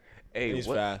 Yeah. Hey, And he's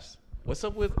fast. what's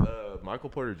up with Michael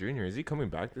Porter Jr.? Is he coming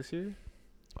back this year?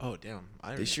 Oh damn.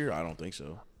 This year, I don't think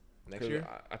so. Next year.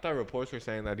 I thought reports were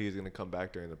saying that he was gonna come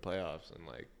back during the playoffs, and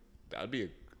like that'd be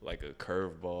like a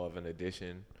curveball of an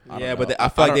addition. I Yeah, don't but know. I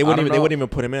feel like they I don't wouldn't know. even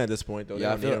put him in at this point though.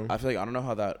 Yeah, I They don't feel need him. like I don't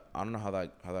know how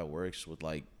that works with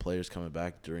like players coming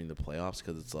back during the playoffs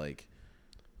because it's like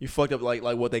You fucked up like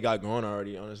what they got going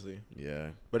already, honestly. yeah.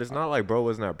 But it's not like bro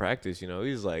wasn't at practice, you know.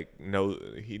 He's like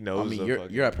he knows. I mean,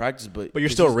 you're at practice, but But you're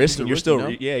 'cause still he's a risking. You're rookie, still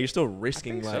you know? you're still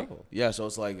risking like. Yeah, so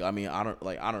it's like I mean I don't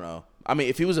know. I mean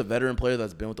if he was a veteran player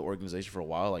that's been with the organization for a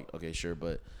while, like okay sure,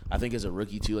 but I think as a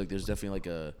rookie too, like there's definitely like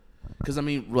a because I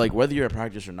mean like whether you're at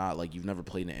practice or not, like you've never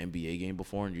played an NBA game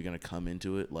before and you're gonna come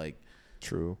into it like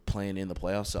True. playing in the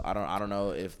playoffs. So I don't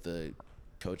know if the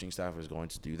coaching staff is going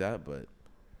to do that, but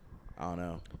I don't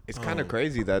know. It's kind of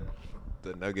crazy that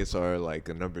the Nuggets are like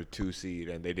a number 2 seed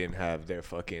and they didn't have their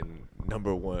fucking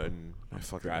number 1 I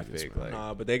fucking draft Nuggets, pick. bro. Like,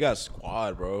 Nah, but they got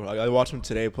squad, bro. Like I watched him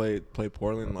today play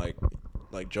Portland. Like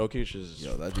Jokic is.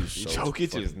 Yo, that dude's so Jokic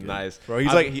is fucking good. nice, Bro,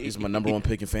 he's He's my number 1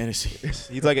 pick in fantasy.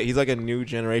 he's like a new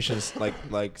generation's like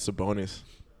Sabonis.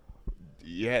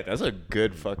 Yeah, that's a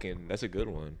good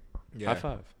one. Yeah. High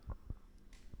five.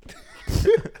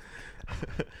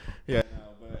 Yeah.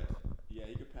 No, but yeah,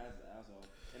 he could pass the ass off.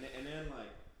 And then like,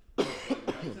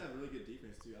 I just have really good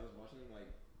defense too. I was watching him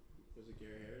was it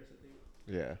Gary Harris I think,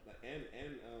 Yeah. and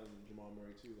Jamal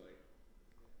Murray too. Like,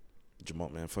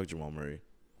 Fuck Jamal Murray.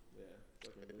 yeah.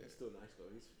 It's still nice though.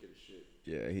 He's good as shit.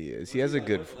 Yeah, he is. He has a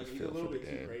good He's a feel little for the bit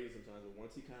too game. crazy sometimes, but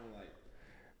once he kind of like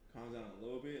calms down a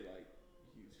little bit, like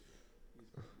he's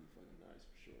fucking nice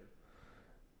for sure.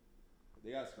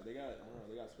 They got I don't know,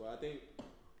 they got squad. I think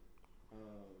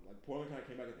like Portland kind of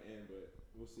came back at the end, but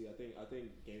we'll see. I think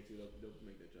game 2 they'll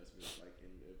make the adjustments, like,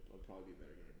 and it'll probably be a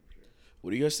better game for sure.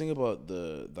 What do you guys think about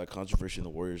that controversy in the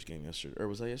Warriors game yesterday? Or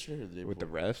was that yesterday or the day With the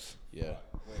before? refs, Yeah,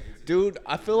 dude.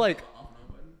 I feel like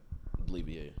I believe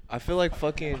yeah.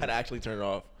 fucking. I'd actually turn it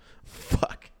off.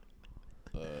 Fuck.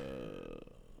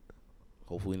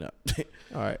 Hopefully not.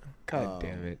 All right. God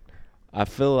damn it. I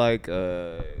feel like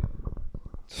God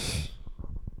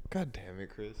damn it,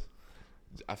 Chris.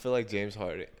 I feel like James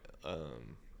Harden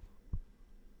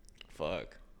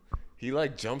fuck. He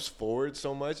like jumps forward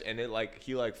so much and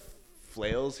he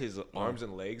flails his arms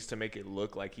and legs to make it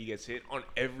look like he gets hit on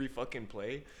every fucking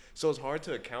play. So it's hard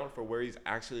to account for where he's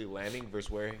actually landing versus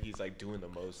where he's like doing the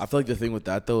most. I feel like the thing with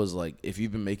that though is like if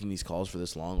you've been making these calls for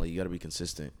this long, like you got to be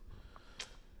consistent.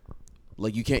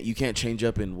 Like you can't change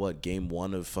up in game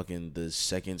 1 of fucking the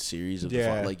second series of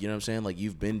Yeah. the like you know what I'm saying? Like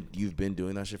you've been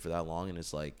doing that shit for that long, and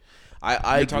it's like You're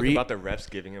I talking agree. about the refs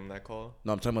giving him that call?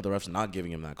 No, I'm talking about the refs not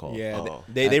giving him that call. Yeah, Oh.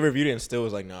 they reviewed it and still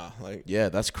was like, nah. Like, Yeah,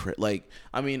 that's like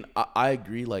I mean I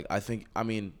agree. Like I think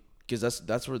because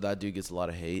that's where that dude gets a lot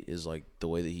of hate is like the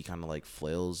way that he kind of like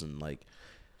flails and like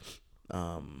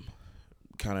kind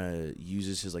of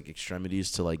uses his like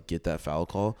extremities to like get that foul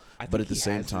call. But at the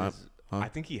same time, I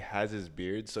think he has his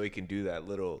beard so he can do that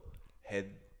little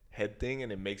head thing,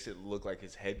 and it makes it look like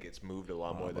his head gets moved a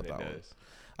lot more than it about that one. does.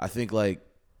 I think like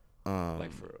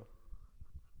Like for real.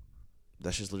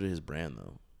 that's just literally his brand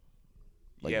though.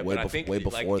 Like Yeah, way, but I think way like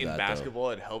before in that basketball,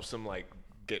 it helps him like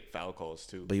get foul calls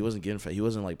too. But he wasn't getting. He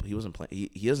wasn't playing.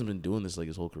 He hasn't been doing this like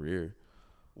his whole career.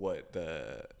 Like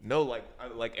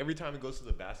every time he goes to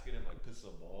the basket and like puts the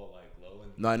ball like low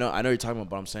and No, I know what you're talking about,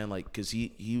 but I'm saying like because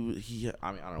he.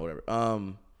 I mean, I don't know, whatever.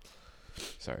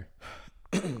 sorry,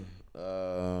 I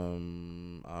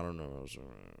don't know.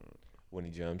 when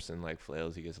he jumps and like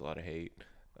flails, he gets a lot of hate.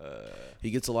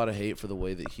 He gets a lot of hate for the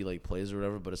way that he like plays or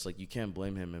whatever, but it's like you can't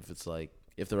blame him if it's like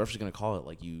if the ref's gonna call it,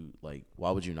 like you like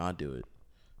why would you not do it?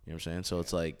 You know what I'm saying? So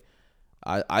it's like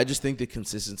I just think the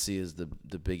consistency is the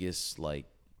biggest like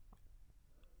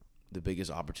the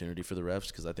biggest opportunity for the refs,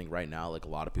 because I think right now like a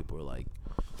lot of people are like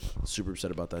super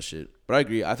upset about that shit. But I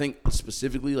agree. I think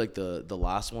specifically like the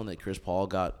last one that Chris Paul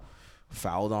got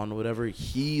fouled on or whatever,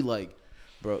 he like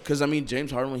bro, because I mean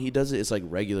James Harden when he does it, it's like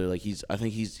regular. Like I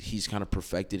think he's kind of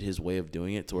perfected his way of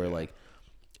doing it to where like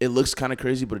it looks kind of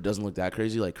crazy, but it doesn't look that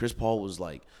crazy. Like Chris Paul was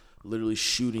like literally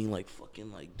shooting like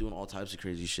fucking like doing all types of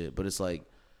crazy shit, but it's like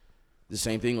the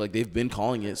same thing. Like they've been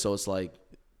calling it, so it's like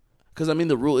because I mean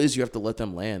the rule is you have to let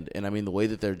them land, and I mean the way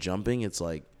that they're jumping, it's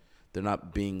like they're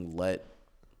not being let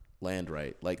land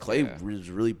right. Like Clay was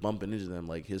really bumping into them,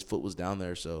 like his foot was down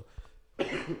there, so.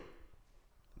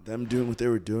 Them doing what they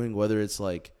were doing, whether it's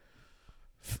like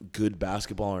good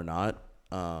basketball or not,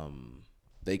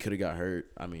 they could have got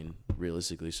hurt. I mean,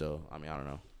 realistically. So, I mean, I don't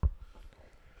know.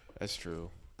 That's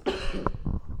true.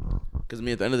 Because I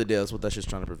mean, at the end of the day, that's what that shit's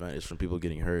trying to prevent is from people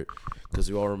getting hurt. Because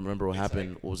we all remember what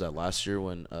happened. What was that last year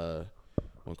when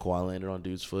Kawhi landed on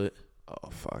dude's foot? Oh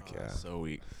fuck yeah. so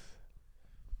weak.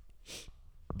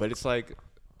 But it's like,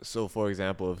 so for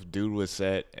example, if dude was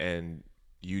set and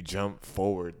you jump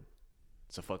forward,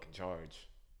 it's a fucking charge.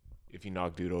 If you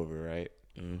knock dude over, right?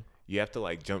 Mm-hmm. You have to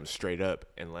like jump straight up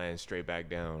and land straight back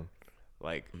down.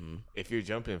 Like if you're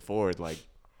jumping forward, like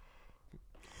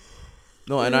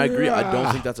No, and I agree. I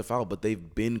don't think that's a foul, but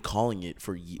they've been calling it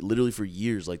for literally for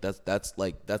years. Like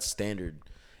that's standard.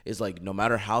 It's like no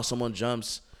matter how someone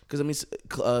jumps, because I mean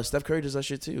Steph Curry does that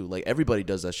shit too. Like everybody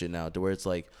does that shit now. To where it's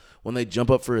like when they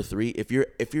jump up for a three, if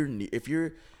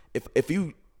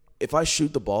I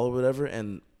shoot the ball or whatever,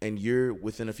 and you're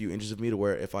within a few inches of me, to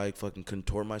where if I fucking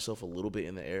contort myself a little bit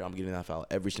in the air, I'm getting that foul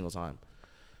every single time.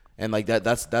 And like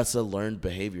that's a learned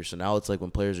behavior. So now it's like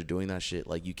when players are doing that shit,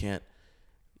 like you can't.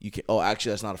 Oh,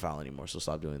 actually, that's not a foul anymore. So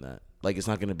stop doing that. Like it's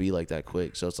not gonna be like that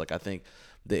quick. So it's like I think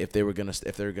that if they were gonna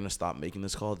stop making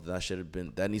this call,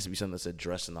 that needs to be something that's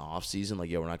addressed in the off season. Like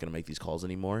we're not gonna make these calls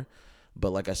anymore. But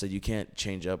like I said, you can't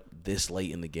change up this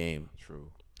late in the game.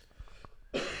 true.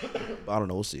 But I don't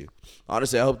know. We'll see.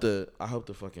 Honestly, I want the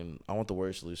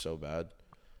Warriors to lose so bad.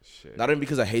 Shit. Not even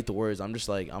because I hate the Warriors. I'm just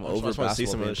like I'm over just wanna see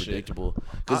basketball some of being this shit. predictable.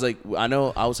 Because like I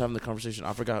know I was having the conversation.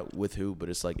 I forgot with who, but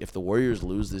it's like if the Warriors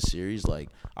lose this series, like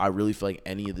I really feel like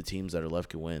any of the teams that are left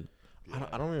could win.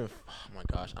 I don't even. Oh my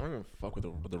gosh, I don't even fuck with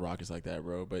the Rockets like that,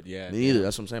 bro. But yeah, Me either.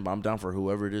 That's what I'm saying. But I'm down for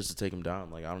whoever it is to take him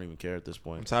down. Like I don't even care at this I'm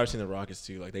point. tired of seeing the Rockets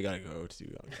too. Like they gotta go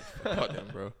too. Fuck them,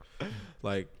 bro.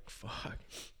 Like fuck.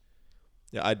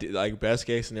 Yeah, I did. Like best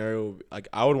case scenario, like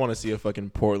I would want to see a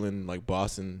fucking Portland like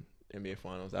Boston NBA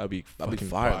Finals. That would be I'd be fucking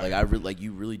fired. Like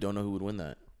you really don't know who would win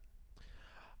that.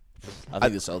 I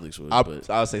think the Celtics would.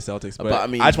 I'll say Celtics, but I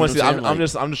mean, I just want to see. you know what I'm I'm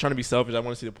saying? just trying to be selfish. I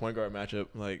want to see the point guard matchup.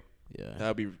 Like Yeah. that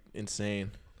would be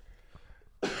insane.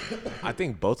 I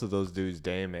think both of those dudes,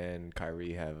 Dame and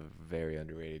Kyrie, have very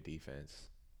underrated defense.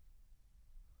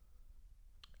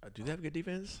 Do they have good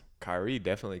defense? Kyrie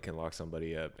definitely can lock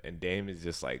somebody up, and Dame is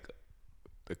just like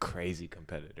the crazy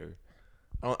competitor.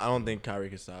 I don't think Kyrie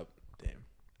can stop Dame.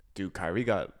 Dude,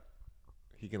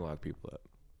 he can lock people up.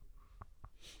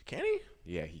 Can he?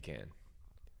 Yeah, he can.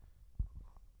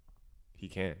 He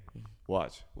can.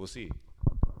 Watch. We'll see.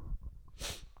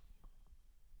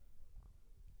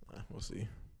 We'll see.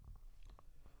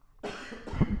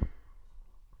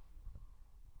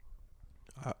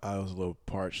 I was a little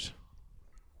parched.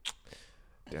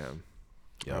 Damn.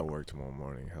 Yeah. I work tomorrow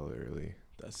morning hella early.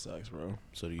 That sucks, bro.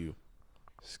 So do you.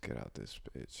 Let's get out this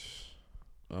bitch.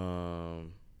 All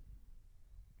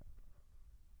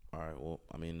right. Well,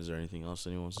 I mean, is there anything else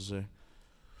anyone wants to say?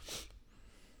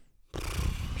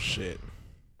 Shit.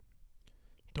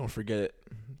 Don't forget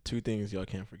 2 things y'all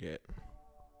can't forget.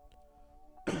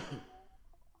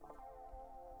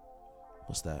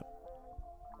 What's that?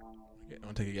 Okay,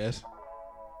 want to take a guess?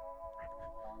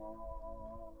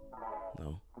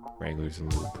 No. Wranglers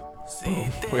and Loop.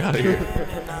 We out of here.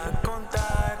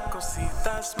 Contar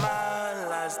cositas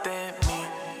malas de mí.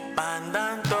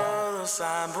 Mandan todos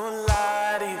a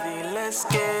volar y diles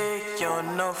que yo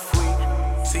no fui.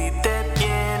 Si te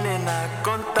vienen a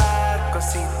contar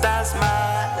cositas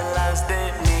malas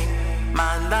de mí,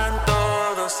 mandan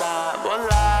todos a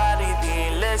volar y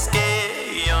diles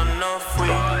que yo no fui.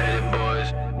 Bald-headed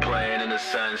boys playing in the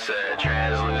sunset,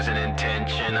 translucent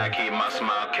intention. I keep my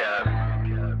smile cap.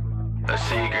 A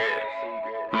secret.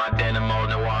 My denim on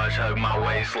the wash, hug my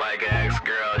waist like an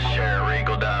ex-girl shirt,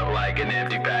 wrinkled up like an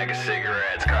empty pack of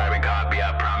cigarettes. Carbon copy,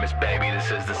 I promise, baby, this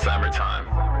is the summertime.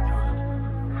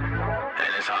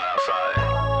 And it's hot outside.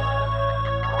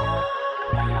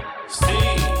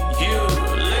 See you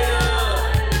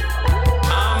live.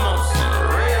 I'm on some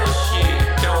real shit.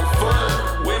 Don't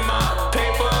fuck with my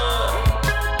paper.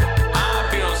 I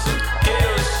be on some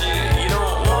ill shit. You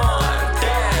don't want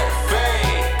that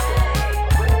fake.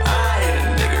 I hit a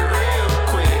nigga real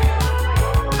quick.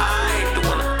 I ain't the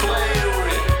one to play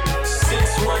with.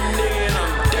 6'1" nigga and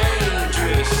I'm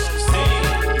dangerous. See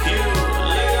you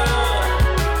live.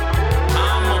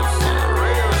 I'm on some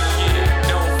real shit.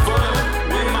 Don't fuck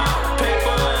with my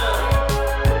paper.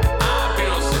 I be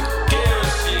on some ill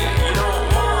shit. You don't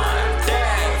want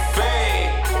that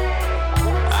fake.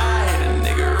 I hit a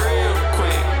nigga real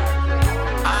quick.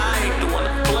 I ain't the one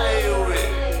to play with.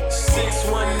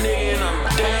 6'1" nigga and I'm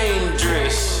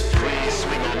dangerous. Please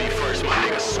swing on me first, my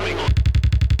nigga, swing on.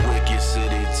 Wicked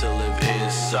city to live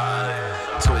inside.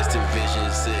 Twisted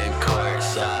vision sitting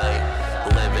courtside.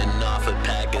 Living off a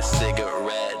pack of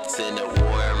cigarettes in the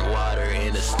warm water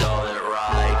in a stolen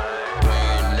ride.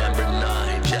 Wearing number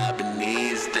 9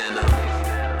 Japanese denim.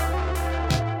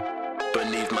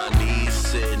 Beneath my knees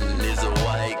sitting is a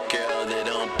white girl that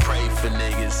don't pray for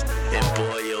niggas. And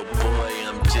boy, oh boy,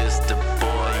 I'm just a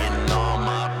boy, and all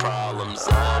my problems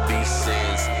all be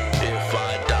sins. If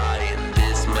I die in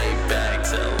this Maybach,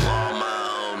 tell all my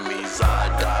homies I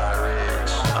die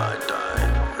rich. I die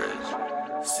rich.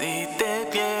 Si te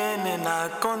vienen a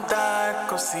contar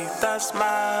cositas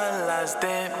malas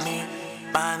de mí,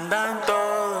 mandan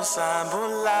todos a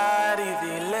volar y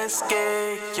diles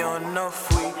que yo no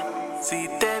fui. Si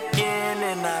te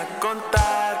vienen a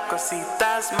contar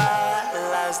cositas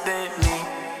malas de mí,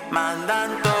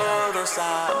 mandan todos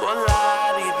a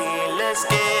volar y diles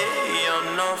que yo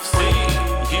no fui.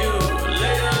 You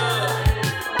live.